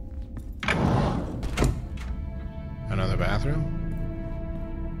 Another bathroom?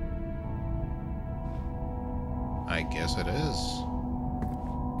 I guess it is.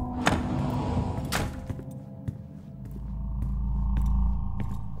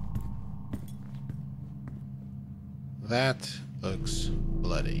 That looks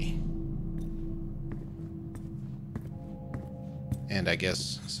bloody. And I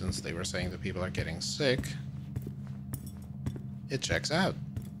guess since they were saying that people are getting sick, it checks out.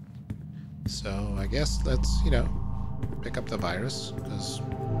 So I guess let's, pick up the virus, because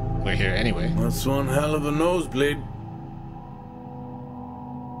we're here anyway. That's one hell of a nosebleed.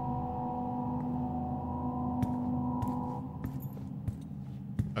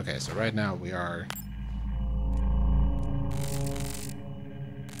 Okay, so right now we are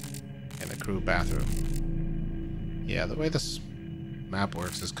in the crew bathroom. Yeah, the way this map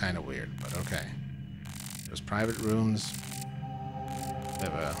works is kind of weird, but okay. There's private rooms. We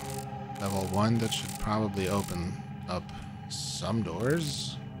have a level 1 that should probably open up some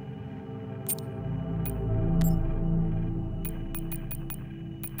doors.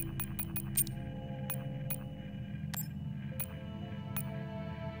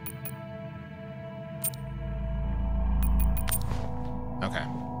 Okay.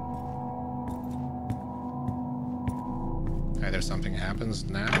 Either something happens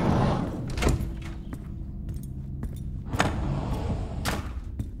now.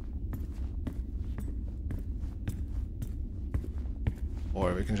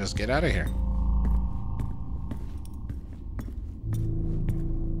 Or we can just get out of here.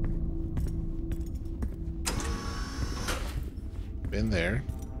 Been there.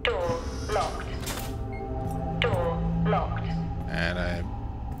 Door locked. Door locked. And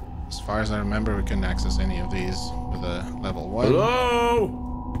as far as I remember, we couldn't access any of these with a level 1. Hello?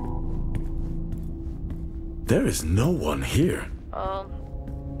 There is no one here. Well,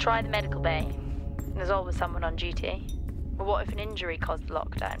 try the medical bay. There's always someone on duty. But what if an injury caused the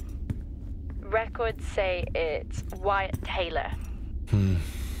lockdown? Records say it's Wyatt Taylor.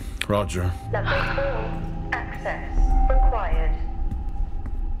 Roger. Level 4. Access required.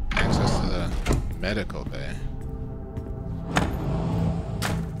 Access to the medical bay.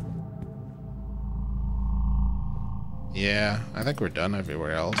 Yeah, I think we're done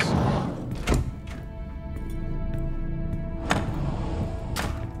everywhere else.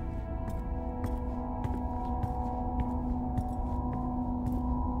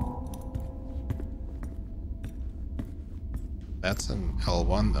 That's an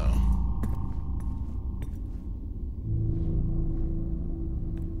L1 though.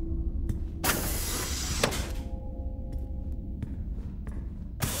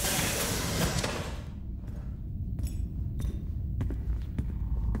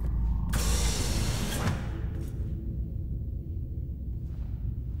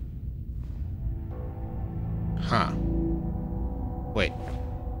 Huh. Wait.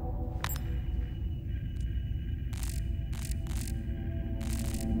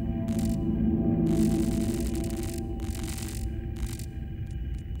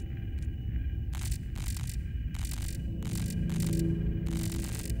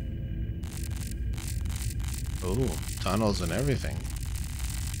 Ooh, tunnels and everything.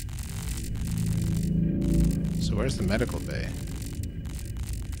 So where's the medical bay?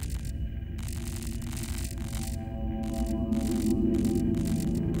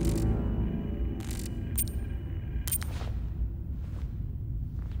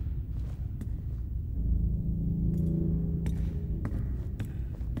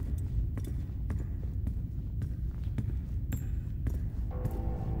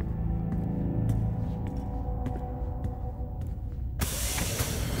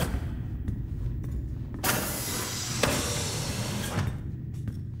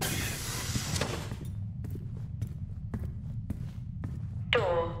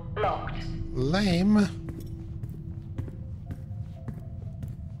 Lame.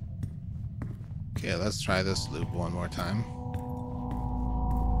 Okay, let's try this loop one more time.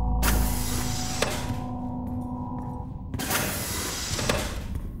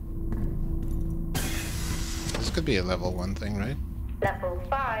 This could be a level 1 thing, right? Level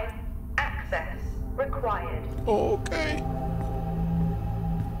 5. Access required. Okay.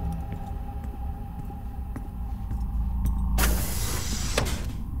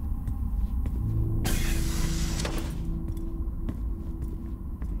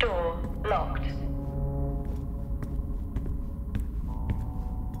 Door locked.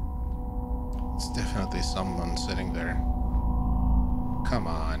 It's definitely someone sitting there. Come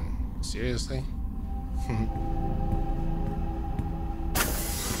on. Seriously?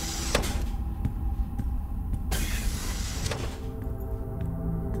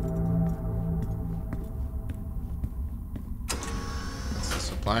 That's the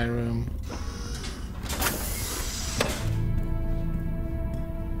supply room.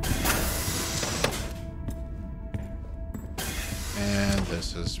 And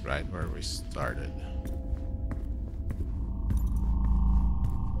this is right where we started.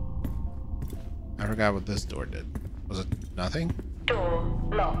 I forgot what this door did. Was it nothing? Door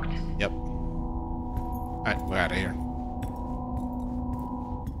locked. Yep. Alright, we're out of here.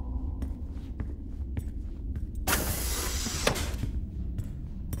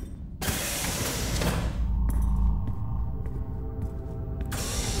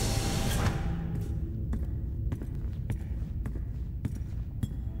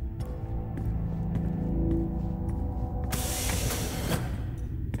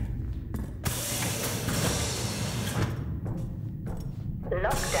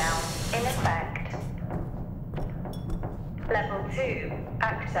 Lockdown in effect. Level 2.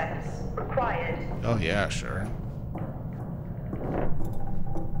 Access required. Oh yeah, sure.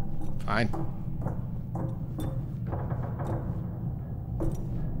 Fine.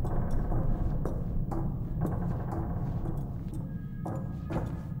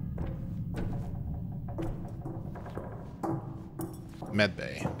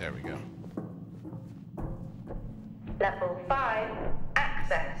 Medbay, there we go. Level 5.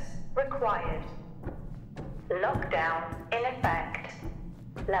 Access required. Lockdown in effect.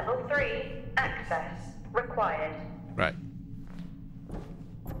 Level 3. Access required. Right.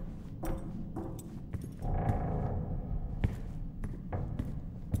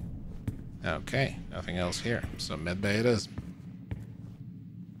 Okay, nothing else here. So medbay it is.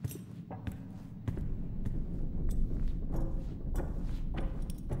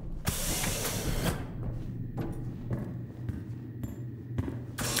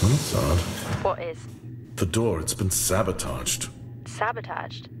 That's odd. What is? The door, it's been sabotaged.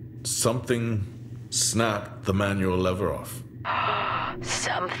 Sabotaged? Something snapped the manual lever off.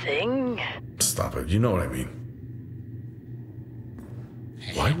 Something? Stop it, you know what I mean.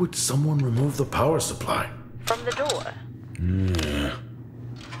 Why would someone remove the power supply? From the door? Yeah.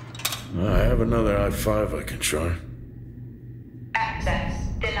 I have another i5 I can try. Access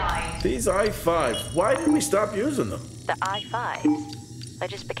denied. These i5s, why did we stop using them? The i5s? They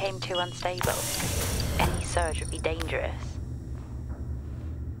just became too unstable. Any surge would be dangerous.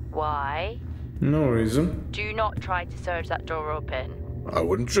 Why? No reason. Do not try to surge that door open. I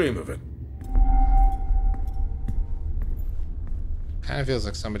wouldn't dream of it. Kind of feels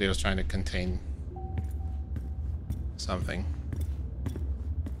like somebody was trying to contain something.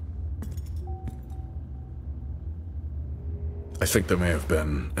 I think there may have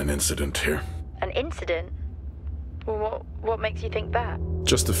been an incident here. An incident? Well, what makes you think that?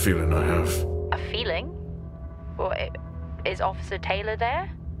 Just a feeling I have. A feeling? Well, is Officer Taylor there?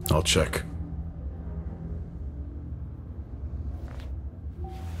 I'll check.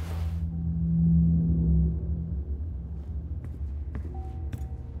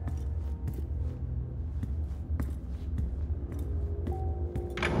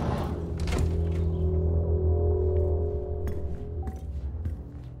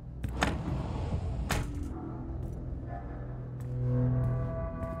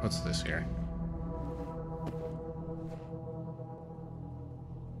 What's this here?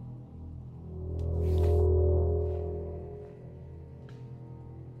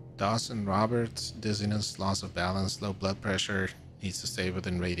 Dawson Roberts, dizziness, loss of balance, low blood pressure, needs to stay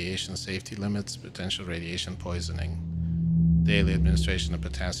within radiation safety limits, potential radiation poisoning. Daily administration of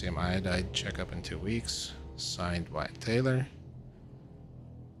potassium iodide, checkup in 2 weeks. Signed, Wyatt Taylor.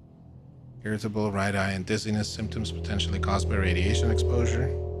 Irritable right eye and dizziness, symptoms potentially caused by radiation exposure.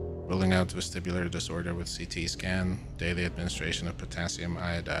 Ruling out vestibular disorder with CT scan. Daily administration of potassium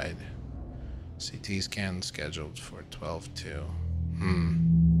iodide. CT scan scheduled for 12/2.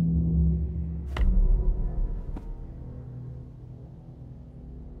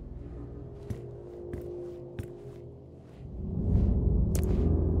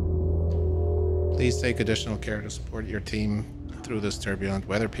 Please take additional care to support your team through this turbulent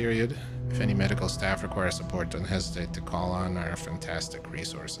weather period. If any medical staff require support, don't hesitate to call on our fantastic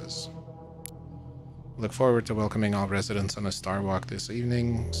resources. Look forward to welcoming all residents on a Star Walk this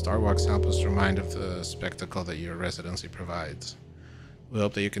evening. Star Walks help us remind of the spectacle that your residency provides. We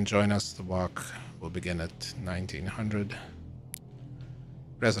hope that you can join us. The walk will begin at 1900.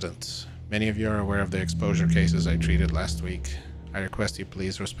 Residents, many of you are aware of the exposure cases I treated last week. I request you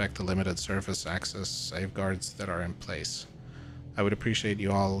please respect the limited surface access safeguards that are in place. I would appreciate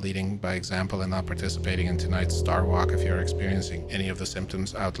you all leading by example and not participating in tonight's Star Walk if you're experiencing any of the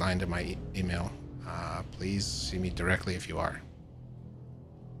symptoms outlined in my email. Please see me directly if you are.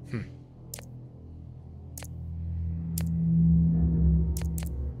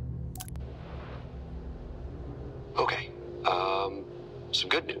 Okay, some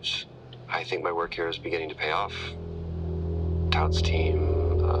good news. I think my work here is beginning to pay off. Tout's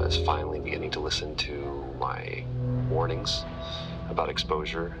team is finally beginning to listen to my warnings about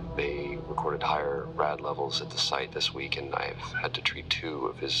exposure. They recorded higher rad levels at the site this week, and I've had to treat 2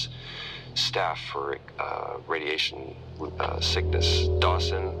 of his staff for radiation sickness.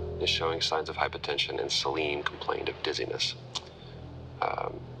 Dawson is showing signs of hypotension, and Celine complained of dizziness.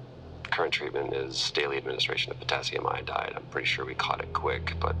 Current treatment is daily administration of potassium iodide. I'm pretty sure we caught it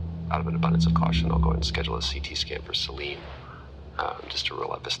quick, but out of an abundance of caution, I'll go ahead and schedule a CT scan for Celine, just to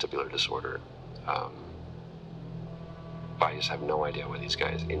rule out vestibular disorder. I just have no idea why these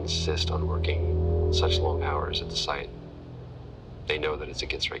guys insist on working such long hours at the site. They know that it's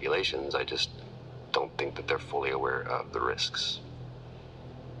against regulations. I just don't think that they're fully aware of the risks.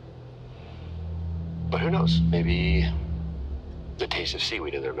 But who knows? Maybe the taste of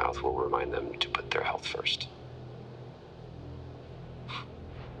seaweed in their mouth will remind them to put their health first.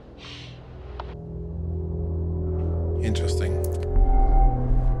 Interesting.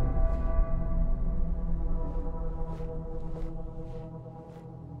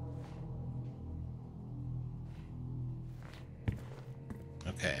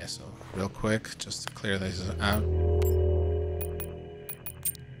 Okay, so real quick, just to clear these out.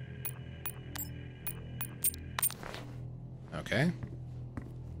 Okay.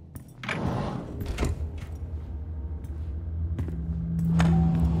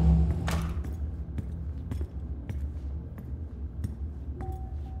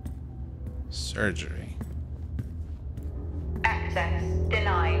 Surgery. Access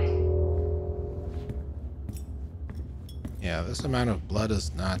denied. Yeah, this amount of blood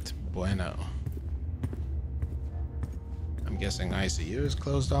is not bueno. I'm guessing ICU is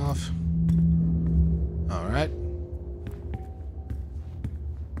closed off. All right.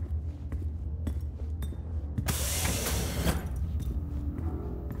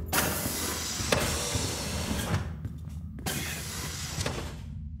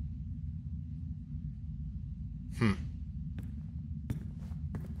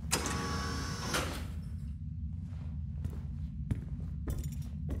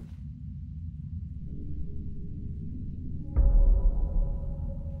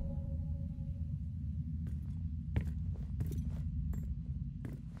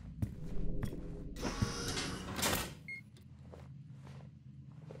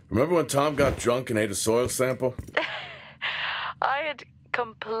 Remember when Tom got drunk and ate a soil sample? I had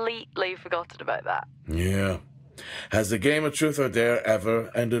completely forgotten about that. Yeah. Has the game of Truth or Dare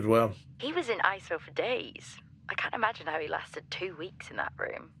ever ended well? He was in ISO for days. I can't imagine how he lasted 2 weeks in that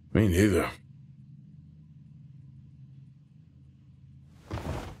room. Me neither.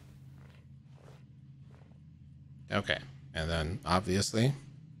 Okay, and then obviously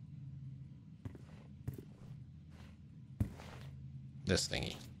this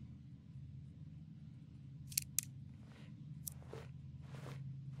thingy.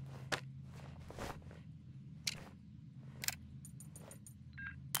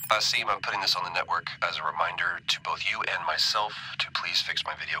 Seem, I'm putting this on the network as a reminder to both you and myself to please fix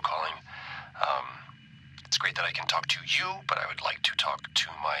my video calling. It's great that I can talk to you, but I would like to talk to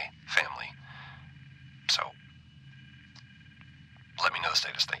my family. So, let me know the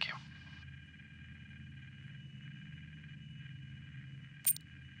status. Thank you.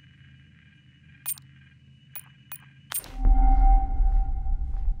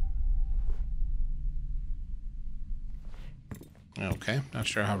 Okay, not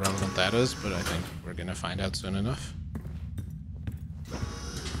sure how relevant that is, but I think we're gonna find out soon enough.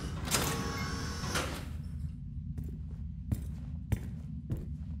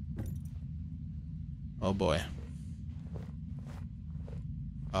 Oh boy.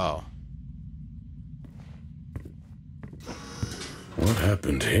 Oh. What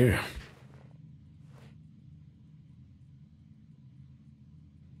happened here?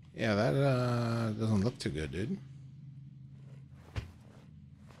 Yeah, that doesn't look too good, dude.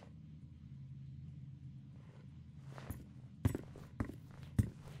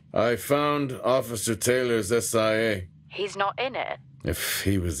 I found Officer Taylor's SIA. He's not in it. If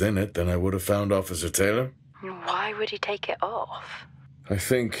he was in it, then I would have found Officer Taylor. Why would he take it off? I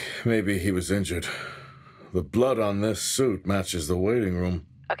think maybe he was injured. The blood on this suit matches the waiting room.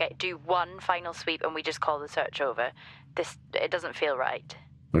 Okay, do one final sweep and we just call the search over. It doesn't feel right.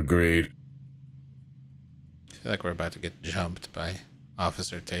 Agreed. I feel like we're about to get jumped by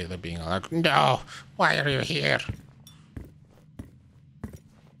Officer Taylor being like, "No, why are you here?"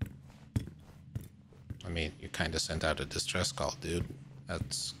 I mean, you kind of sent out a distress call, dude.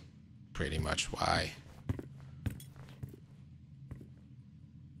 That's pretty much why.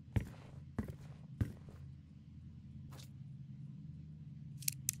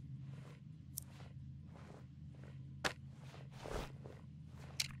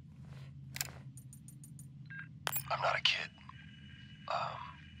 I'm not a kid.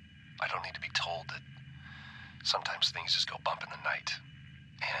 I don't need to be told that sometimes things just go bump in the night.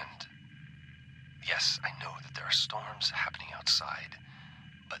 And yes, I know that there are storms happening outside,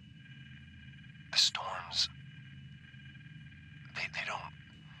 but the storms, they don't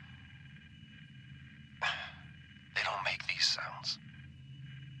make these sounds.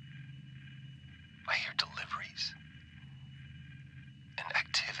 I hear deliveries and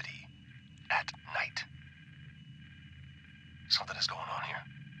activity at night. Something is going on here.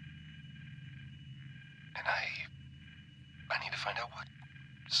 And I need to find out what.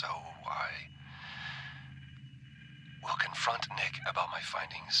 So I will confront Nick about my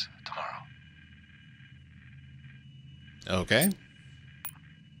findings tomorrow. Okay.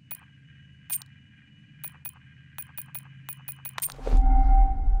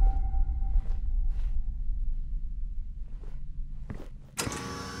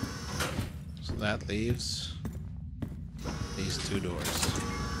 So that leaves these two doors.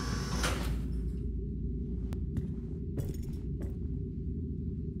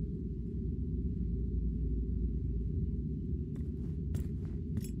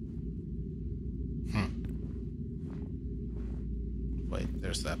 Wait,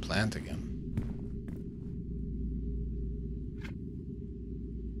 there's that plant again.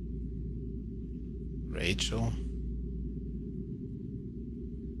 Rachel.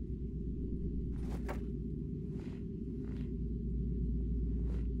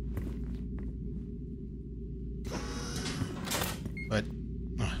 But,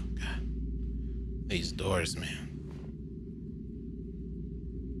 oh God, these doors, man.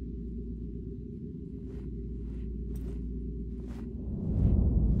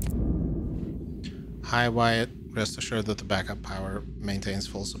 Hi, Wyatt. Rest assured that the backup power maintains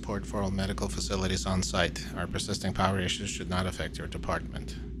full support for all medical facilities on site. Our persisting power issues should not affect your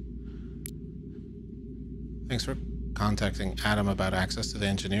department. Thanks for contacting Adam about access to the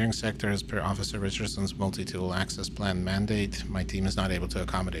engineering sector. As per Officer Richardson's multi-tool access plan mandate, my team is not able to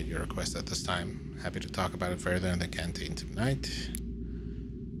accommodate your request at this time. Happy to talk about it further in the canteen tonight.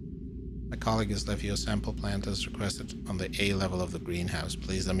 My colleague has left you a sample plant as requested on the A level of the greenhouse.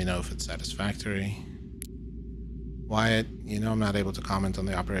 Please let me know if it's satisfactory. Wyatt, you know I'm not able to comment on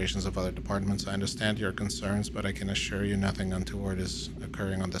the operations of other departments. I understand your concerns, but I can assure you nothing untoward is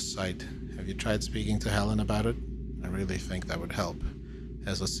occurring on this site. Have you tried speaking to Helen about it? I really think that would help.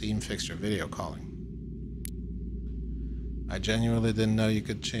 Has a seam fixed your video calling? I genuinely didn't know you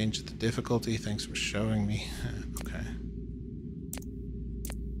could change the difficulty. Thanks for showing me. Okay.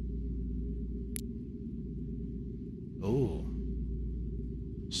 Ooh.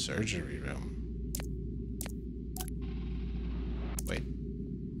 Surgery room. Wait.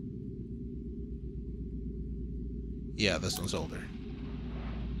 Yeah, this one's older.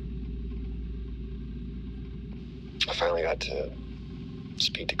 I finally got to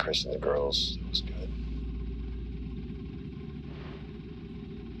speak to Chris and the girls. It was good.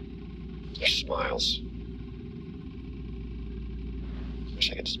 Their smiles.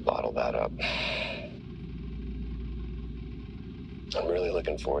 Wish I could just bottle that up. I'm really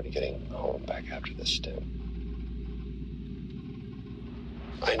looking forward to getting home back after this stint.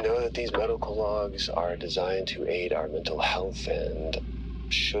 I know that these medical logs are designed to aid our mental health, and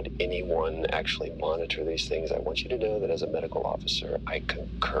should anyone actually monitor these things, I want you to know that as a medical officer, I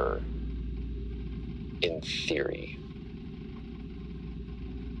concur in theory.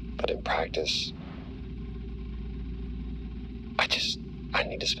 But in practice, I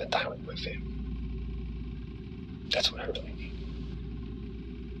need to spend time with my family. That's what I really need.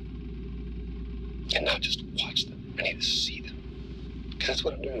 And not just watch them, I need to see them. Because that's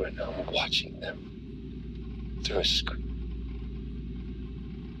what I'm doing right now. I'm watching them through a screen.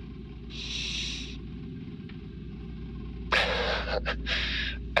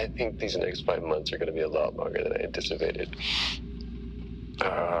 I think these next 5 months are going to be a lot longer than I anticipated.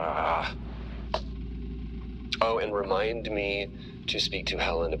 Oh, and remind me to speak to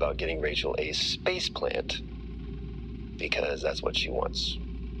Helen about getting Rachel a space plant, because that's what she wants.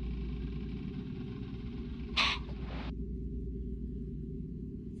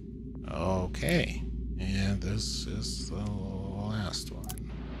 Okay. And this is the last one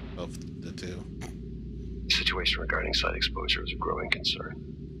of the two. The situation regarding site exposure is a growing concern.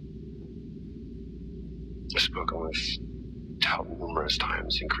 I've spoken with Tout numerous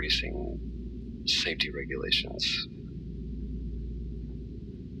times, increasing safety regulations.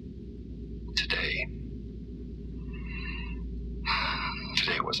 Today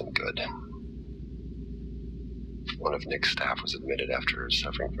wasn't good. One of Nick's staff was admitted after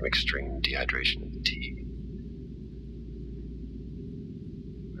suffering from extreme dehydration of the tea.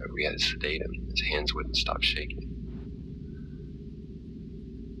 We had to sedate him. His hands wouldn't stop shaking.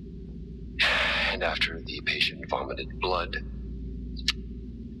 And after the patient vomited blood,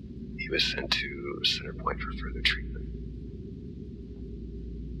 he was sent to Centerpoint for further treatment.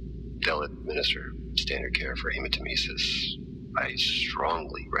 They'll administer standard care for hematemesis. I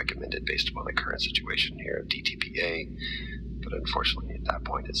strongly recommend it based upon the current situation here of DTPA, but unfortunately at that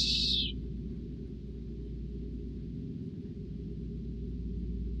point it's...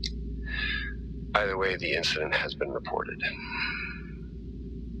 Either way, the incident has been reported.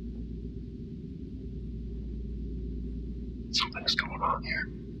 Something's going on here.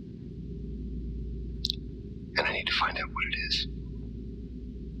 And I need to find out what it is.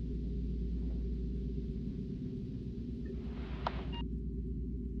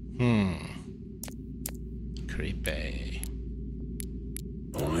 Creepy.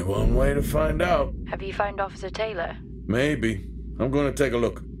 Only one way to find out. Have you found Officer Taylor? Maybe. I'm going to take a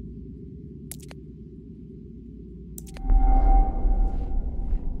look.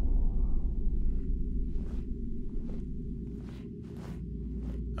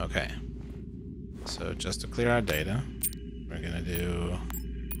 Okay. So just to clear our data, we're gonna do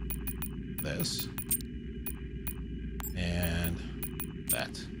this and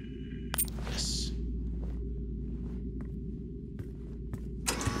that. Yes.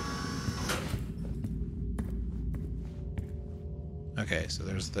 Okay, so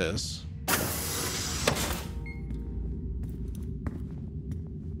there's this.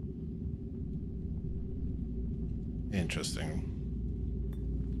 Interesting.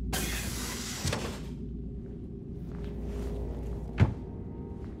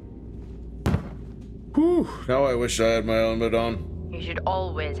 Whew, now I wish I had my helmet on. You should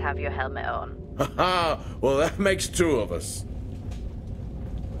always have your helmet on. Haha, well that makes two of us.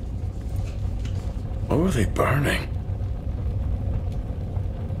 What were they burning?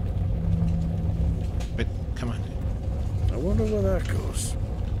 Wait, come on. I wonder where that goes.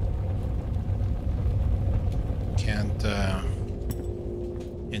 Can't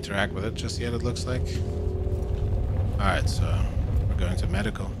interact with it just yet, it looks like. Alright, so we're going to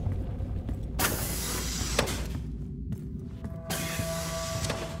medical.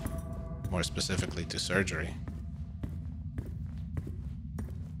 More specifically to surgery.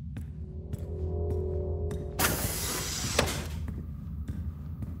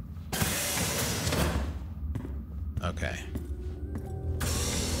 Okay.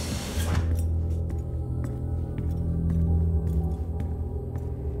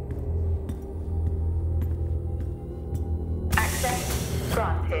 Access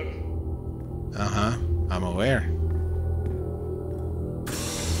granted. Uh-huh, I'm aware.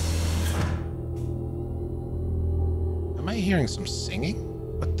 Am I hearing some singing?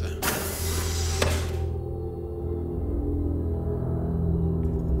 What the?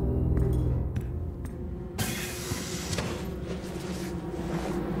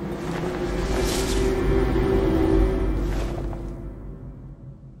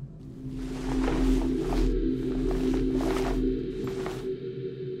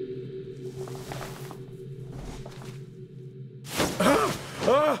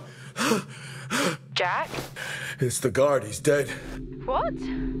 Jack? It's the guard, he's dead. What?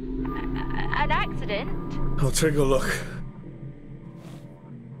 An accident? I'll take a look.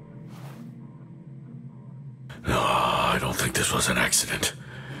 No, I don't think this was an accident.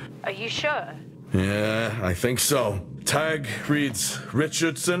 Are you sure? Yeah, I think so. Tag reads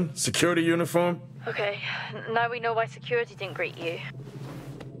Richardson, security uniform. Okay, now we know why security didn't greet you.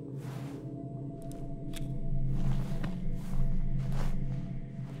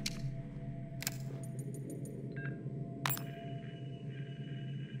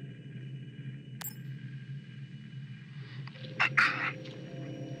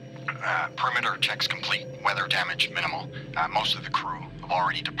 Perimeter checks complete. Weather damage minimal. Most of the crew have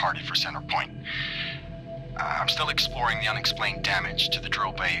already departed for center point. I'm still exploring the unexplained damage to the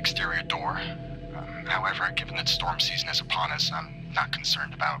drill bay exterior door. However, given that storm season is upon us, I'm not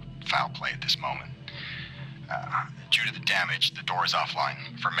concerned about foul play at this moment. Due to the damage, the door is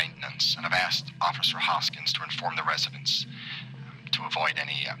offline for maintenance, and I've asked Officer Hoskins to inform the residents to avoid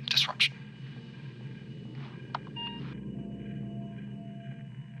any disruption.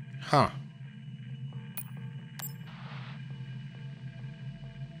 Huh.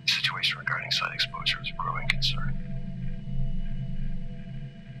 The situation regarding site exposure is a growing concern.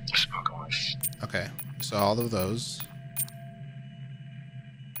 Spoken with. Okay, so all of those.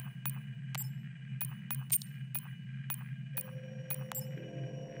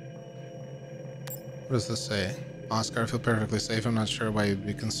 What does this say? Oscar, I feel perfectly safe. I'm not sure why you'd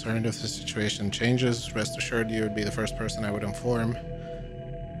be concerned if the situation changes. Rest assured you would be the first person I would inform.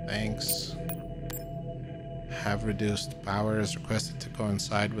 Thanks. Have reduced power as requested to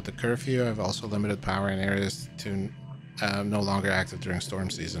coincide with the curfew. I've also limited power in areas to no longer active during storm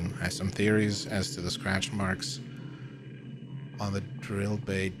season. I have some theories as to the scratch marks on the drill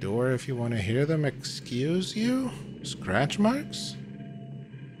bay door. If you want to hear them, excuse you? Scratch marks?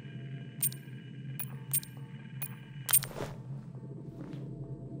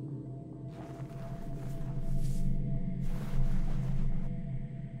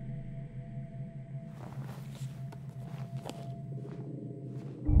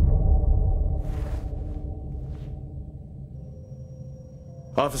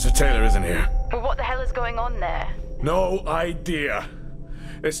 Officer Taylor isn't here. Well, what the hell is going on there? No idea.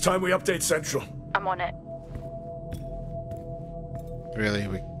 It's time we update Central. I'm on it. Really?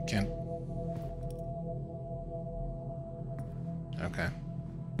 We can't... Okay.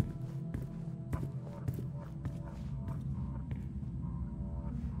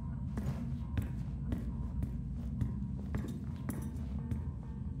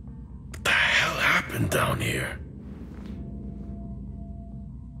 What the hell happened down here?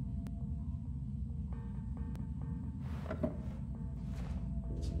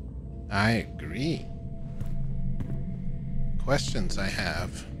 I agree. Questions I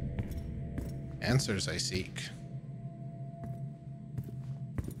have. Answers I seek.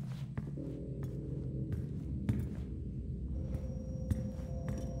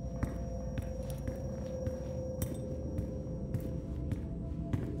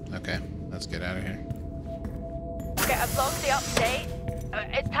 Okay, let's get out of here. Okay, I've logged the update.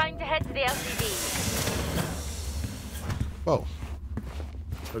 It's time to head to the LCD. Whoa.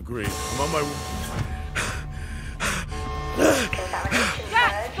 Agreed. I'm on my...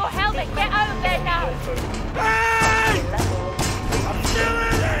 Jack, your helmet, get over there now! Hey! I'm still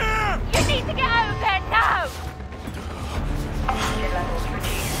in here! You need to get over there now! Oxygen levels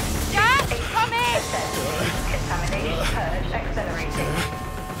reduced. Jack, come in! Contamination purge accelerating.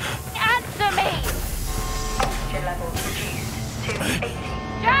 Answer me! Oxygen levels reduced to 80.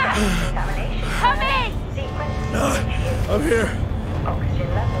 Jack! Contamination Come purge in! sequence. I'm here. Oxygen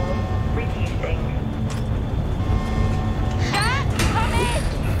levels reducing. Jack, come in!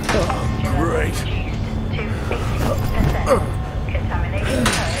 Oxygen Great. levels reduced to 80%. Contamination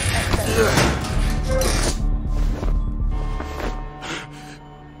purge accelerating.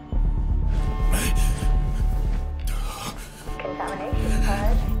 Contamination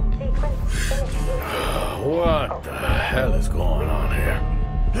purge sequence initiated. What the hell is going on here?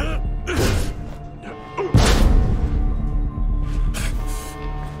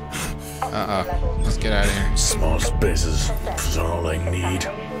 Let's get out of here. Small spaces is all I need.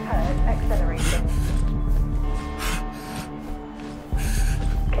 Contamination purge accelerating.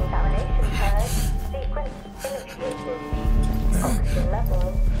 Contamination purge sequence initiated. Oxygen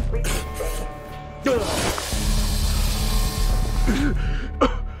levels reducing.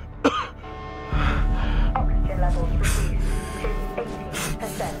 Oxygen levels reduced to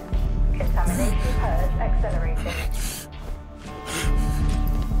 80%. Contamination purge accelerating.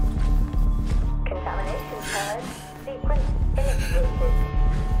 Contamination purge sequence initiated.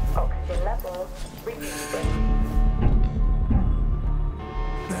 Oxygen levels reducing.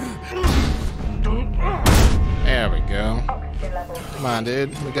 There we go. Oxygen levels Come on, dude.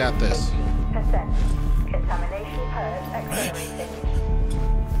 We got this. 80%. Contamination purge accelerating.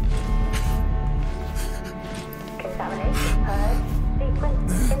 Contamination purge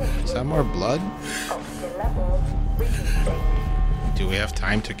sequence initiated. Is that more blood? Oxygen levels reducing. Do we have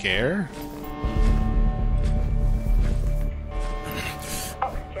time to care?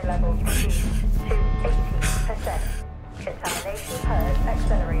 Oxygen levels reduced to 80%. Contamination purge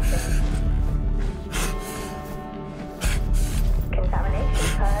accelerating. Contamination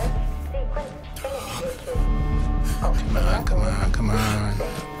purge Come on.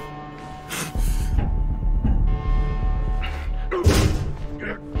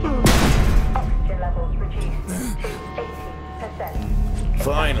 Oxygen levels reduced to 80%.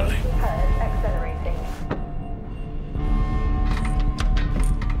 Finally. Accelerating.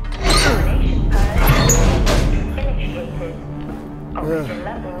 Termination purge initiated. Oxygen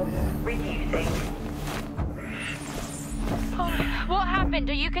levels reducing. What happened?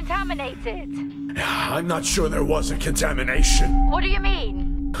 Are you contaminated? I'm not sure there was a contamination. What do you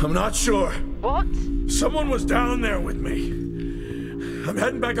mean? I'm not sure. What? Someone was down there with me. I'm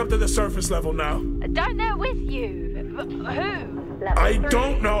heading back up to the surface level now. Down there with you? Who? Level I 3,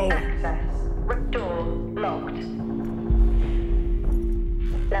 don't know. Access. Door locked.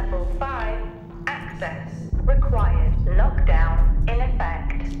 Level 5. Access required. Lockdown in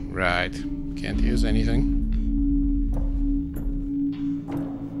effect. Right. Can't use anything.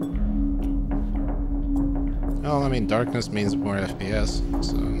 Well, I mean, darkness means more FPS,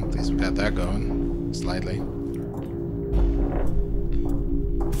 so at least we got that going. Slightly.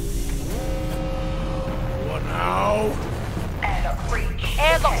 What now? Airlock breach.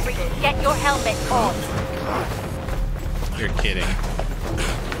 Airlock breach. Get your helmet on. You're kidding.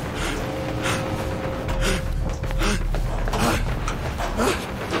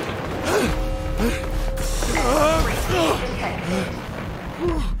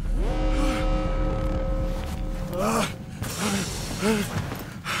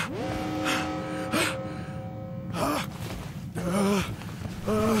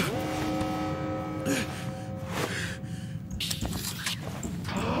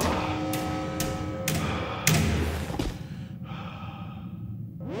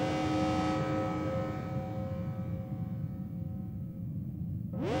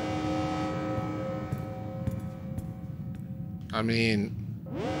 I mean,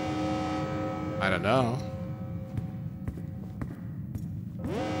 I don't know.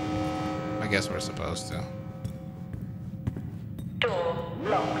 I guess we're supposed to. Door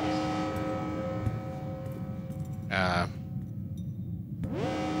locked.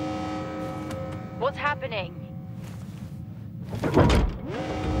 What's happening?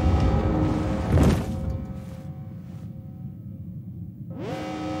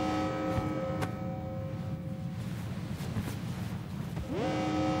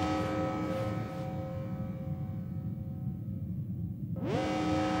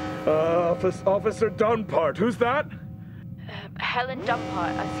 Officer Dunpart, who's that? Helen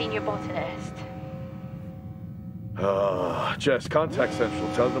Dumpart, a senior botanist. Jess, contact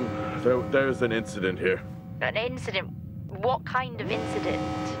Central. Tell them there's an incident here. An incident? What kind of incident?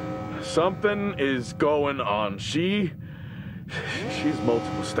 Something is going on. She's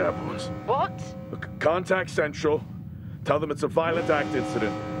multiple stab wounds. What? Look, contact Central. Tell them it's a violent act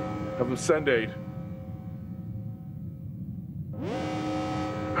incident. Have them send aid.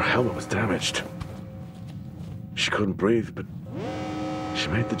 Her helmet was damaged. She couldn't breathe, but she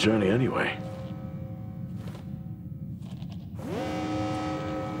made the journey anyway.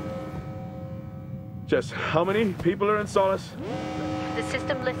 Jess, how many people are in Solis? The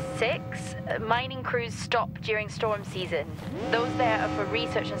system lists 6. Mining crews stop during storm season. Those there are for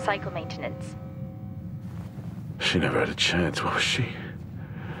research and cycle maintenance. She never had a chance. What was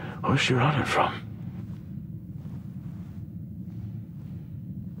she running from?